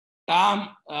 TAM,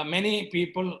 many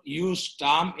people use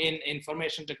TAM in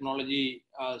information technology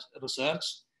research.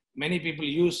 Many people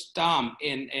use TAM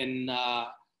in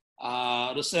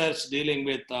research dealing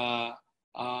with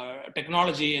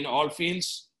technology in all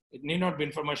fields. It need not be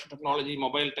information technology,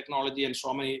 mobile technology, and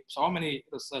so many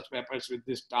research papers with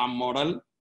this TAM model.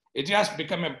 It has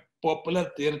become a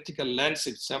popular theoretical lens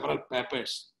in several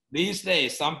papers. These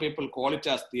days, some people call it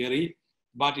as theory,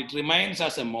 but it remains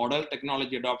as a model,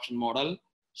 technology adoption model.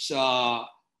 So,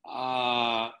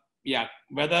 yeah,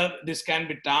 whether this TAM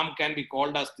can be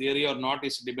called as theory or not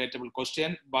is a debatable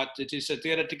question, but it is a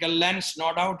theoretical lens.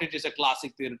 No doubt it is a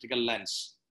classic theoretical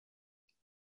lens.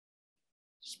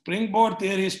 Springboard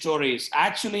theory stories.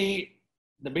 Actually,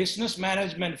 the business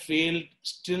management field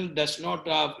still does not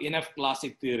have enough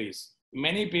classic theories.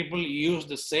 Many people use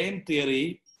the same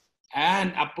theory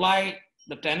and apply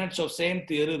the tenets of same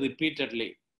theory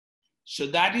repeatedly. So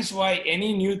that is why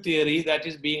any new theory that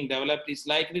is being developed is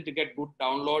likely to get good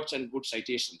downloads and good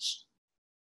citations.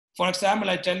 For example,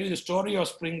 I tell you the story of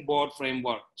Springboard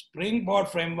framework. Springboard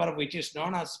framework, which is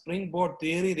known as Springboard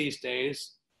theory these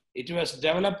days, it was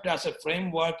developed as a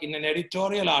framework in an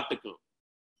editorial article.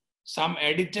 Some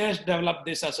editors developed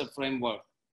this as a framework.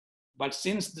 But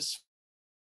since this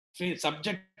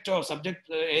subject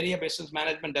area business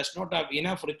management does not have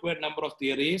enough required number of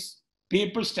theories,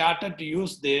 people started to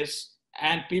use this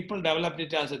and people developed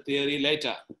it as a theory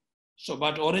later. So,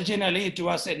 but originally it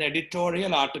was an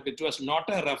editorial article. It was not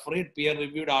a refereed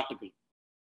peer-reviewed article.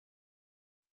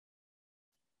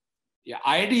 Yeah,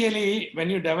 ideally, when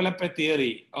you develop a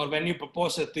theory or when you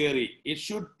propose a theory, it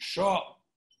should show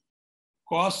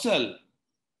causal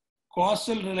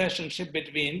relationship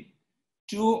between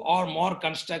 2 or more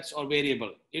constructs or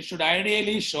variable. It should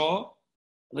ideally show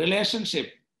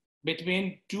relationship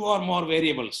between 2 or more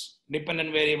variables,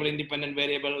 dependent variable, independent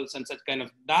variables, and such kind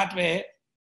of. That way,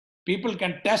 people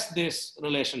can test this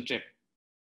relationship,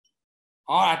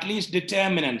 or at least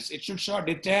determinants. It should show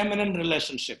determinant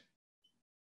relationship.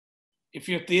 If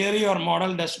your theory or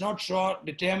model does not show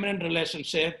determinant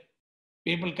relationship,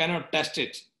 people cannot test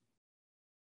it.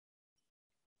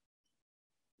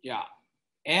 Yeah.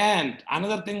 And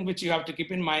another thing which you have to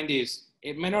keep in mind is,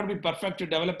 it may not be perfect to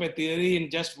develop a theory in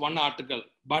just 1 article,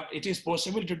 but it is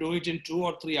possible to do it in 2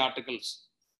 or 3 articles.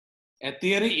 A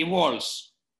theory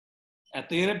evolves. A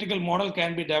theoretical model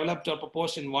can be developed or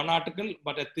proposed in 1 article,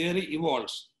 but a theory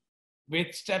evolves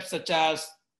with steps such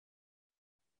as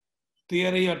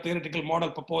theory or theoretical model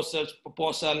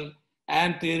proposal,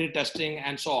 and theory testing,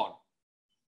 and so on.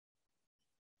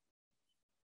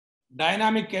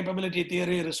 Dynamic capability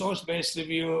theory, resource-based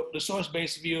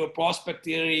view, prospect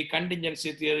theory,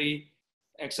 contingency theory,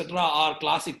 etc. are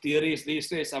classic theories these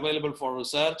days available for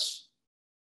research.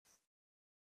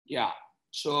 Yeah,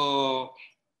 so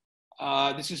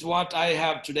this is what I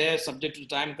have today, subject to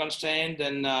time constraint,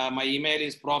 and my email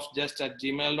is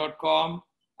profjust@gmail.com.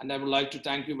 And I would like to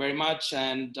thank you very much.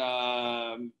 And,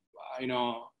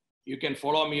 you can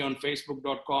follow me on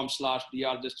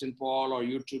facebook.com/drjustinpaul or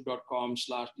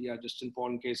youtube.com/drjustinpaul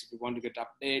in case if you want to get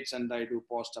updates, and I do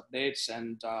post updates,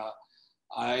 and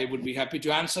I would be happy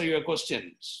to answer your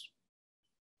questions.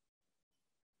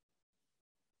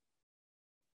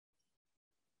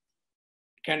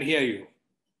 Can't hear you.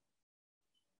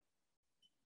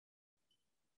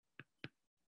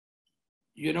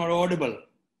 You're not audible.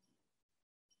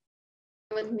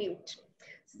 On mute.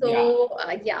 So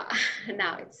yeah,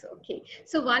 now it's okay.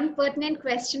 So one pertinent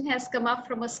question has come up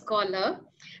from a scholar,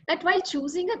 that while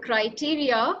choosing a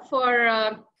criteria for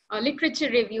a literature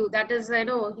review, that is,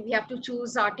 we have to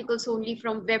choose articles only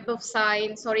from Web of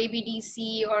Science or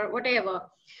ABDC or whatever.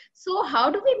 So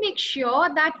how do we make sure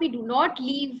that we do not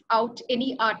leave out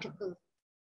any article?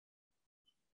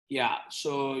 Yeah,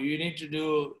 so you need to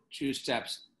do 2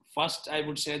 steps. First, I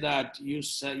would say that you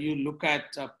look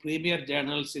at premier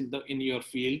journals in your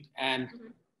field, and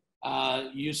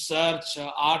you search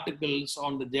articles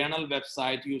on the journal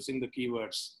website using the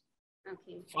keywords.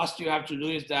 Okay. First, you have to do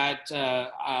is that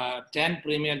 10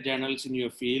 premier journals in your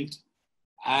field,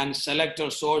 and select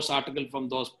or source article from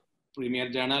those premier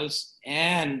journals,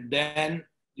 and then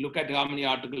look at how many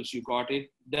articles you got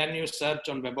it. Then you search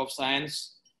on Web of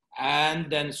Science, and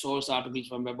then source articles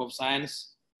from Web of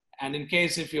Science. And in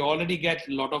case if you already get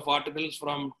a lot of articles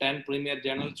from 10 premier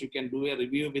journals, you can do a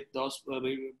review with those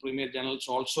premier journals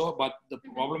also. But the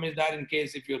problem is that in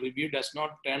case if your review does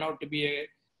not turn out to be a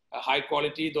high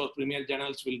quality, those premier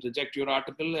journals will reject your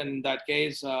article. And in that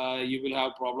case, you will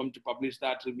have a problem to publish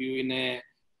that review in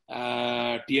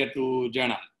a tier 2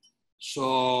 journal.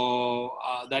 So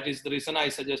that is the reason I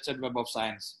suggested Web of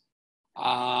Science.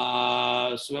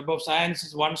 So Web of Science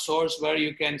is one source where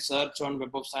you can search on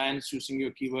Web of Science using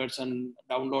your keywords and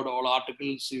download all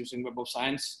articles using Web of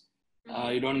Science.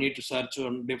 You don't need to search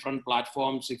on different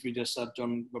platforms if you just search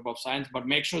on Web of Science, but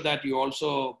make sure that you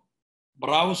also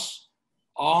browse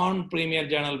on Premier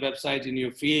Journal website in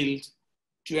your field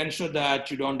to ensure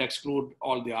that you don't exclude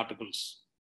all the articles.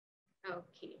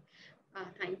 Okay.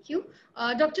 Thank you.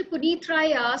 Dr. Puneet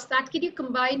Rai asked that can you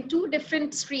combine two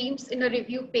different streams in a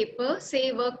review paper,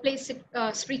 say workplace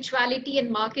spirituality and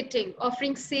marketing,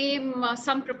 offering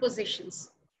some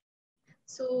propositions.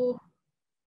 So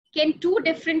can two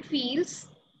different fields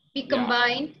be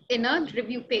combined in a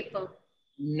review paper?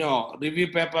 No, review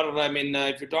paper, I mean,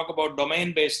 if you talk about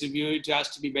domain-based review, it has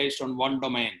to be based on one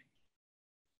domain.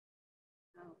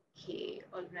 Okay,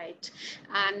 all right.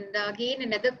 And again,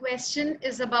 another question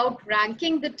is about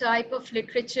ranking the type of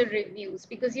literature reviews,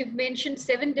 because you've mentioned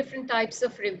 7 different types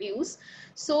of reviews.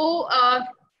 So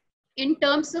in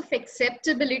terms of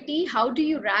acceptability, how do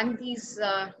you rank these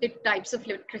types of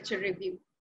literature review?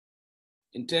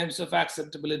 In terms of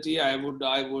acceptability, I would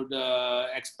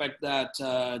expect that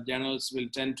journals will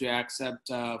tend to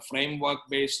accept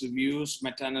framework-based reviews,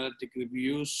 meta-analytic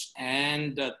reviews,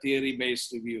 and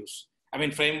theory-based reviews. I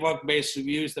mean, framework-based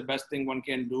review is the best thing one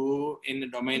can do in a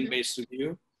domain-based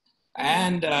review.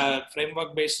 And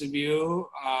framework-based review,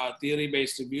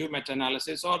 theory-based review,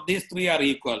 meta-analysis, or these three are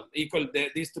equal.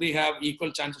 These three have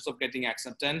equal chances of getting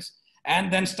acceptance.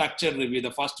 And then structured review,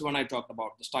 the first one I talked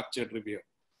about, the structured review.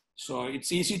 So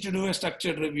it's easy to do a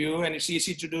structured review and it's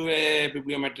easy to do a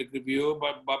bibliometric review,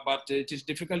 but it is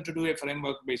difficult to do a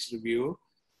framework-based review.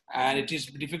 And it is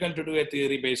difficult to do a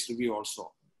theory-based review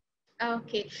also.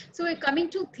 Okay, so we're coming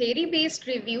to theory-based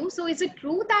review. So is it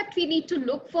true that we need to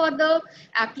look for the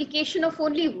application of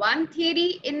only one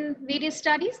theory in various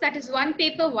studies? That is one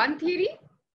paper, one theory?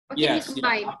 Or can we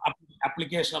combine? Yeah.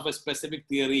 Application of a specific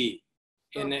theory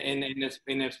in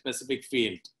a specific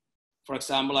field. For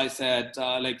example, I said,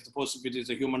 like suppose if it is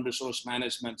a human resource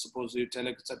management, suppose you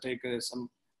take some,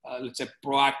 let's say,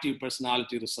 proactive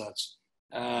personality research.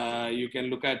 You can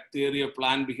look at theory of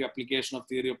planned behavior, application of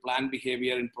theory of planned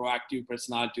behavior in proactive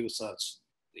personality research,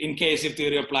 in case if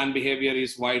theory of planned behavior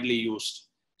is widely used.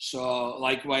 So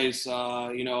likewise,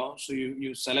 so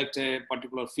you select a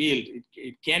particular field.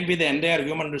 It can be the entire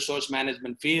human resource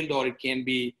management field, or it can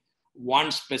be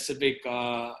one specific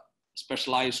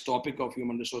specialized topic of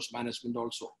human resource management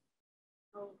also.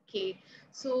 Okay,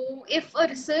 so if a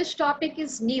research topic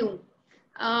is new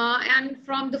and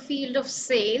from the field of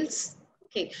sales,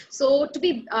 okay, so to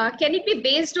be, can it be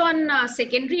based on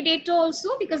secondary data also?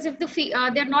 Because if there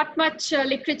are not much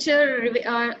literature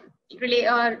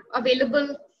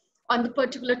available on the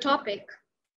particular topic.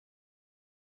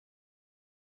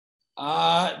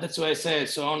 That's why I said,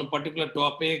 so on a particular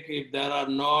topic, if there are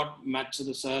not much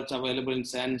research available in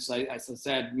sense, as I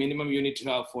said, minimum you need to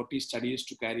have 40 studies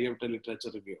to carry out a literature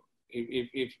review.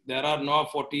 If there are no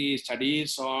 40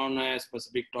 studies on a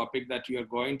specific topic that you are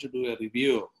going to do a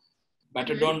review,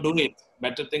 better don't do it.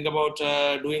 Better think about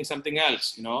doing something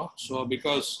else, So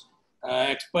because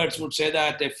experts would say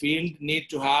that a field need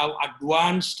to have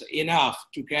advanced enough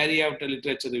to carry out a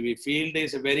literature review. Field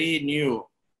is very new.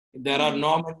 There are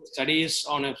no many studies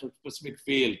on a specific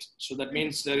field. So that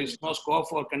means there is no scope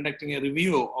for conducting a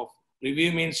review.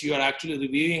 Review means you are actually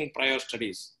reviewing prior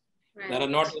studies. Right. There are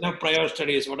not enough prior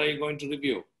studies. What are you going to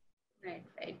review? Right.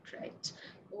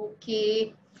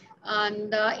 Okay.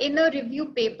 And in a review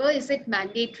paper, is it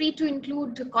mandatory to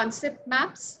include concept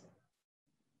maps?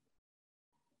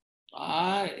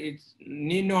 It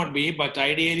need not be, but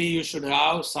ideally you should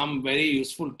have some very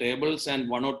useful tables and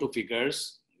 1 or 2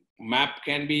 figures. Map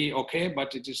can be okay,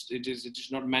 but it is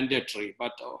not mandatory.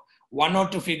 But 1 or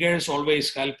 2 figures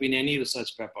always help in any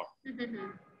research paper.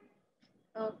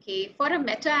 Okay, for a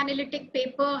meta-analytic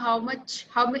paper,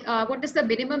 what is the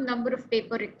minimum number of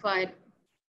paper required?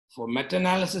 For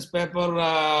meta-analysis paper,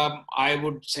 I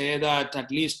would say that at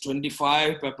least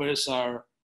 25 papers are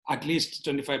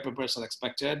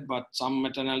expected, but some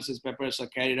meta-analysis papers are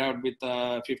carried out with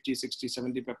 50, 60,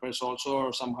 70 papers also,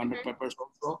 or some 100 papers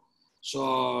also.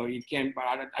 So it can,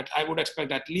 I would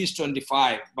expect at least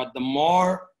 25, but the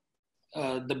more,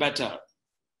 the better.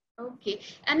 Okay,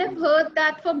 and I've heard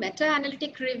that for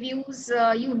meta-analytic reviews,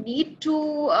 you need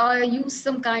to use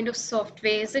some kind of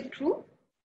software. Is it true?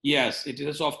 Yes, it is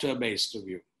a software-based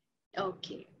review.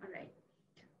 Okay, all right.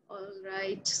 All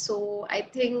right. So I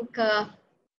think,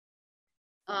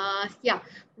 yeah,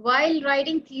 while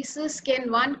writing thesis,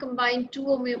 can one combine two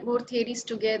or more theories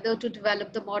together to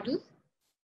develop the model?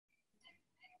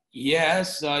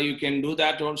 Yes, you can do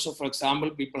that also. For example,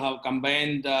 people have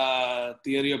combined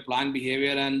theory of plant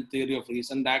behavior and theory of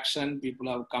recent action. People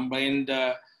have combined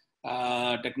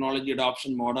technology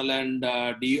adoption model and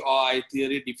DOI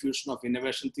theory, diffusion of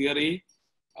innovation theory.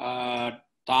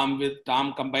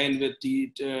 Tom combined with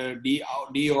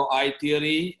DOI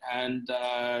theory and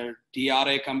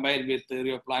TRA combined with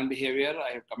theory of plant behavior.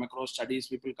 I have come across studies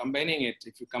people combining it.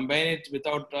 If you combine it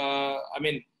without,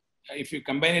 if you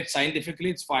combine it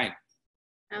scientifically, it's fine.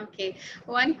 Okay.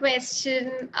 One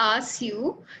question asks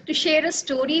you to share a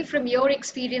story from your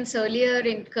experience earlier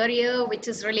in career, which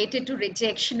is related to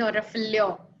rejection or a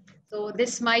failure. So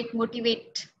this might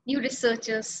motivate new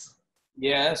researchers.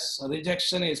 Yes,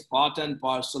 rejection is part and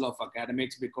parcel of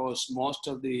academics because most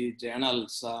of the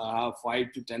journals have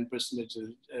 5 to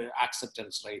 10%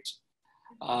 acceptance rate.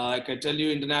 I can tell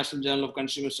you, International Journal of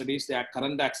Consumer Studies, their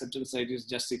current acceptance rate is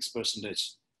just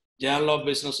 6%. Journal of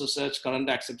Business Research, current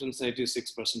acceptance rate is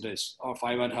 6% or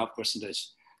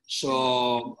 5.5%.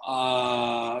 So,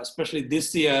 especially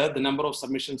this year, the number of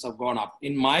submissions have gone up.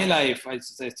 In my life, I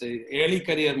say early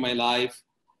career, my life,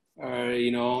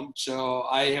 so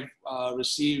I have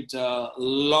received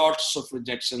lots of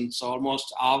rejections.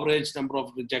 Almost average number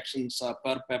of rejections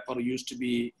per paper used to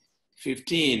be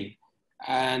 15.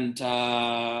 And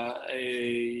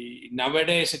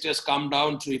nowadays it has come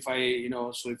down to if I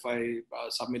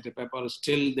submit a paper,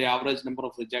 still the average number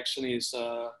of rejection is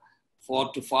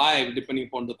 4 to 5, depending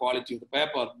upon the quality of the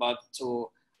paper. But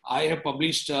so I have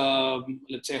published,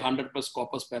 let's say 100 plus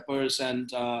corpus papers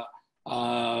and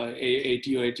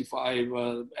 80 or 85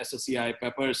 SSCI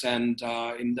papers. And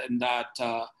in that,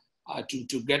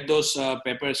 to get those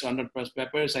papers, 100 plus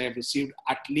papers, I have received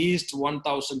at least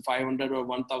 1,500 or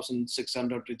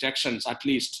 1,600 rejections, at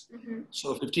least. Mm-hmm.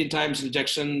 So 15 times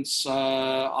rejections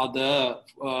are the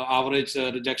average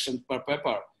rejections per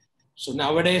paper. So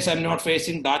nowadays I'm not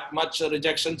facing that much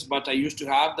rejections, but I used to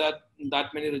have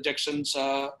that many rejections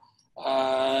in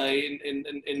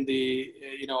the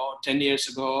 10 years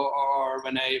ago, or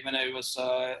when I was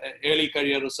early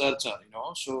career researcher.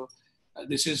 So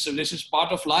this is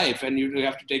part of life, and you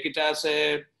have to take it as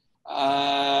a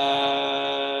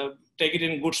take it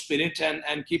in good spirit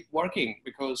and keep working,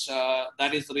 because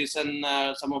that is the reason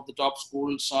some of the top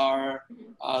schools are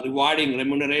rewarding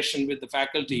remuneration with the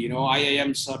faculty.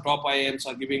 IIMs, top IIMs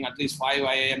are giving, at least 5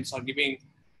 IIMs are giving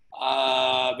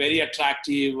very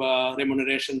attractive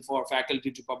remuneration for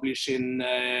faculty to publish in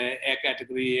A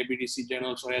category ABDC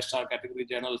journals or A-star category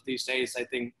journals. These days, I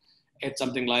think it's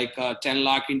something like 10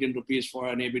 lakh Indian rupees for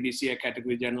an ABDC A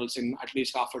category journals in at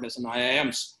least half a dozen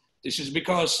IIMs. This is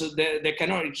because they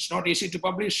cannot, it's not easy to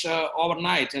publish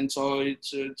overnight. And so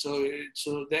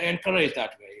so they encourage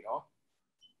that way,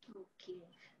 Okay.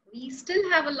 We still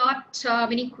have a lot,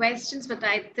 many questions, but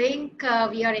I think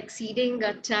we are exceeding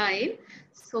our time.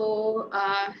 So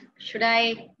should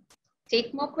I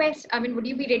take more questions? I mean, would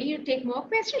you be ready to take more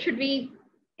questions? Should we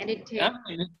end it here?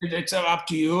 Yeah, it's up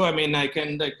to you. I mean, I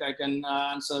can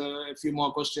answer a few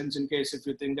more questions in case if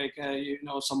you think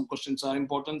some questions are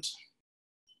important.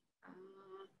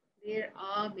 There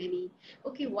are many.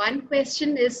 Okay, one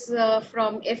question is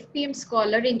from FPM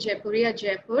Scholar in Jaipuria,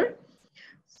 Jaipur.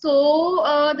 So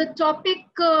the topic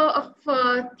of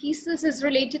thesis is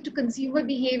related to consumer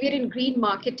behavior in green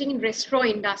marketing in restaurant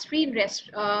industry in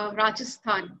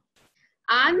Rajasthan,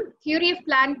 and theory of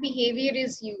plant behavior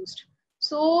is used.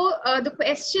 So the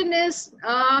question is,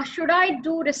 should I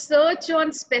do research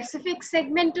on specific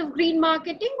segment of green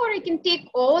marketing, or I can take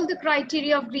all the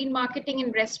criteria of green marketing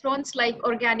in restaurants like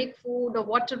organic food or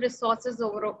water resources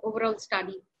overall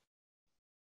study?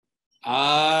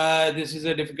 This is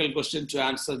a difficult question to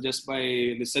answer just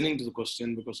by listening to the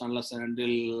question, because unless and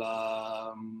until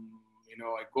I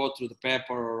go through the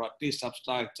paper or at least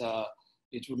abstract,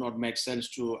 it would not make sense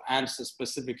to answer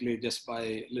specifically just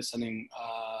by listening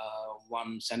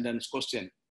one sentence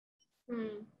question.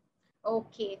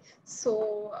 Okay,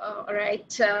 so all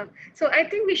right. So I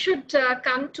think we should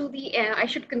come to the end. I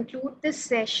should conclude this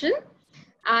session,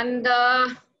 and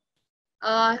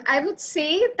I would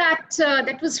say that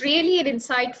that was really an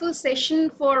insightful session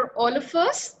for all of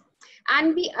us.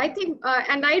 And I think,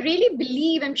 and I really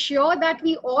believe, I'm sure that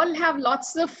we all have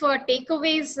lots of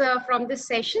takeaways from this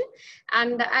session.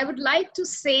 And I would like to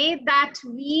say that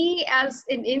we as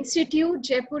an institute,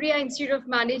 Jaipuria Institute of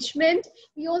Management,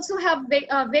 we also have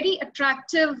very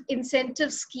attractive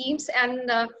incentive schemes,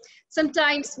 and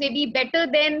sometimes maybe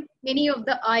better than many of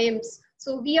the IIMs.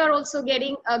 So we are also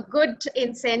getting a good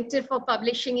incentive for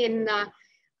publishing in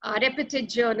reputed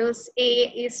journals,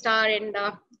 A star, and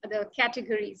the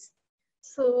categories.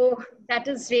 So that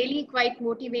is really quite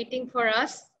motivating for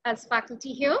us as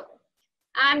faculty here.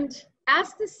 And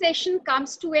as this session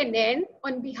comes to an end,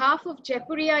 on behalf of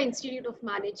Jaipuria Institute of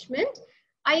Management,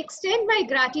 I extend my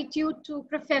gratitude to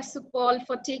Professor Paul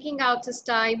for taking out his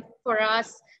time for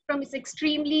us from his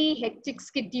extremely hectic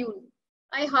schedule.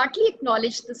 I heartily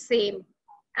acknowledge the same.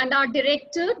 And our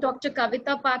director, Dr.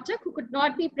 Kavita Pathak, who could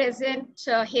not be present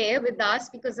here with us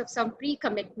because of some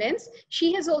pre-commitments,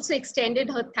 she has also extended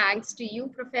her thanks to you,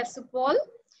 Professor Paul.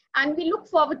 And we look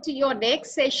forward to your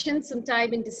next session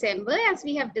sometime in December, as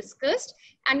we have discussed.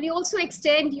 And we also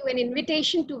extend you an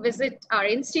invitation to visit our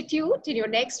institute in your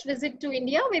next visit to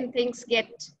India when things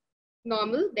get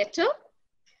normal, better.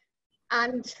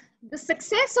 And the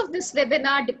success of this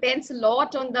webinar depends a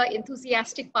lot on the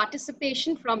enthusiastic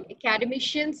participation from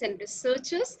academicians and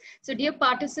researchers. So dear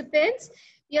participants,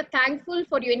 we are thankful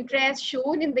for your interest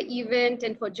shown in the event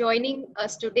and for joining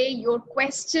us today. Your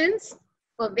questions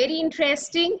were very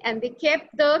interesting, and they kept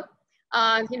the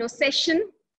session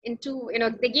into,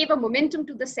 they gave a momentum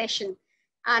to the session.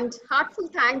 And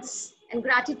heartfelt thanks and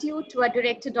gratitude to our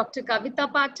director, Dr. Kavita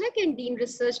Pathak, and Dean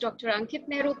Research, Dr. Ankit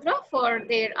Mehrotra, for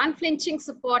their unflinching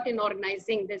support in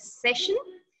organizing this session.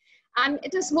 And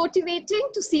it is motivating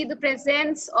to see the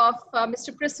presence of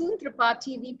Mr. Prasoon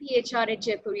Tripathi, VP HR at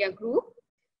Jaipuria Group.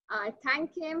 I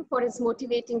thank him for his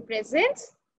motivating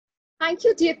presence. Thank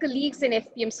you, dear colleagues and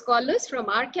FPM scholars from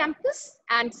our campus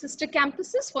and sister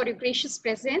campuses, for your gracious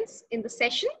presence in the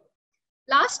session.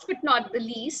 Last but not the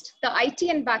least, the IT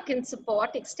and backend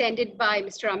support extended by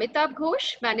Mr. Amitabh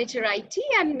Ghosh, Manager IT,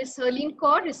 and Ms. Herline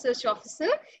Kaur, Research Officer,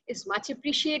 is much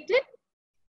appreciated.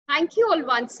 Thank you all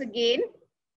once again.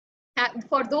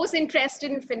 For those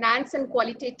interested in finance and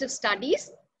qualitative studies,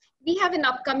 we have an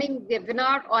upcoming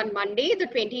webinar on Monday, the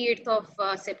 28th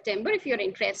of September. If you're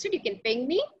interested, you can ping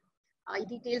me.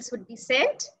 Details would be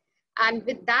sent. And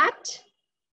with that,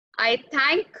 I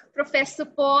thank Professor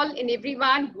Paul and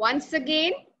everyone once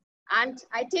again, and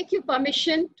I take your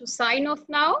permission to sign off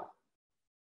now.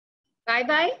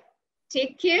 Bye-bye,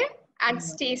 take care, and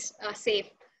stay safe.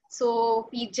 So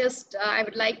I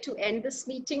would like to end this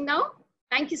meeting now.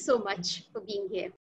 Thank you so much for being here.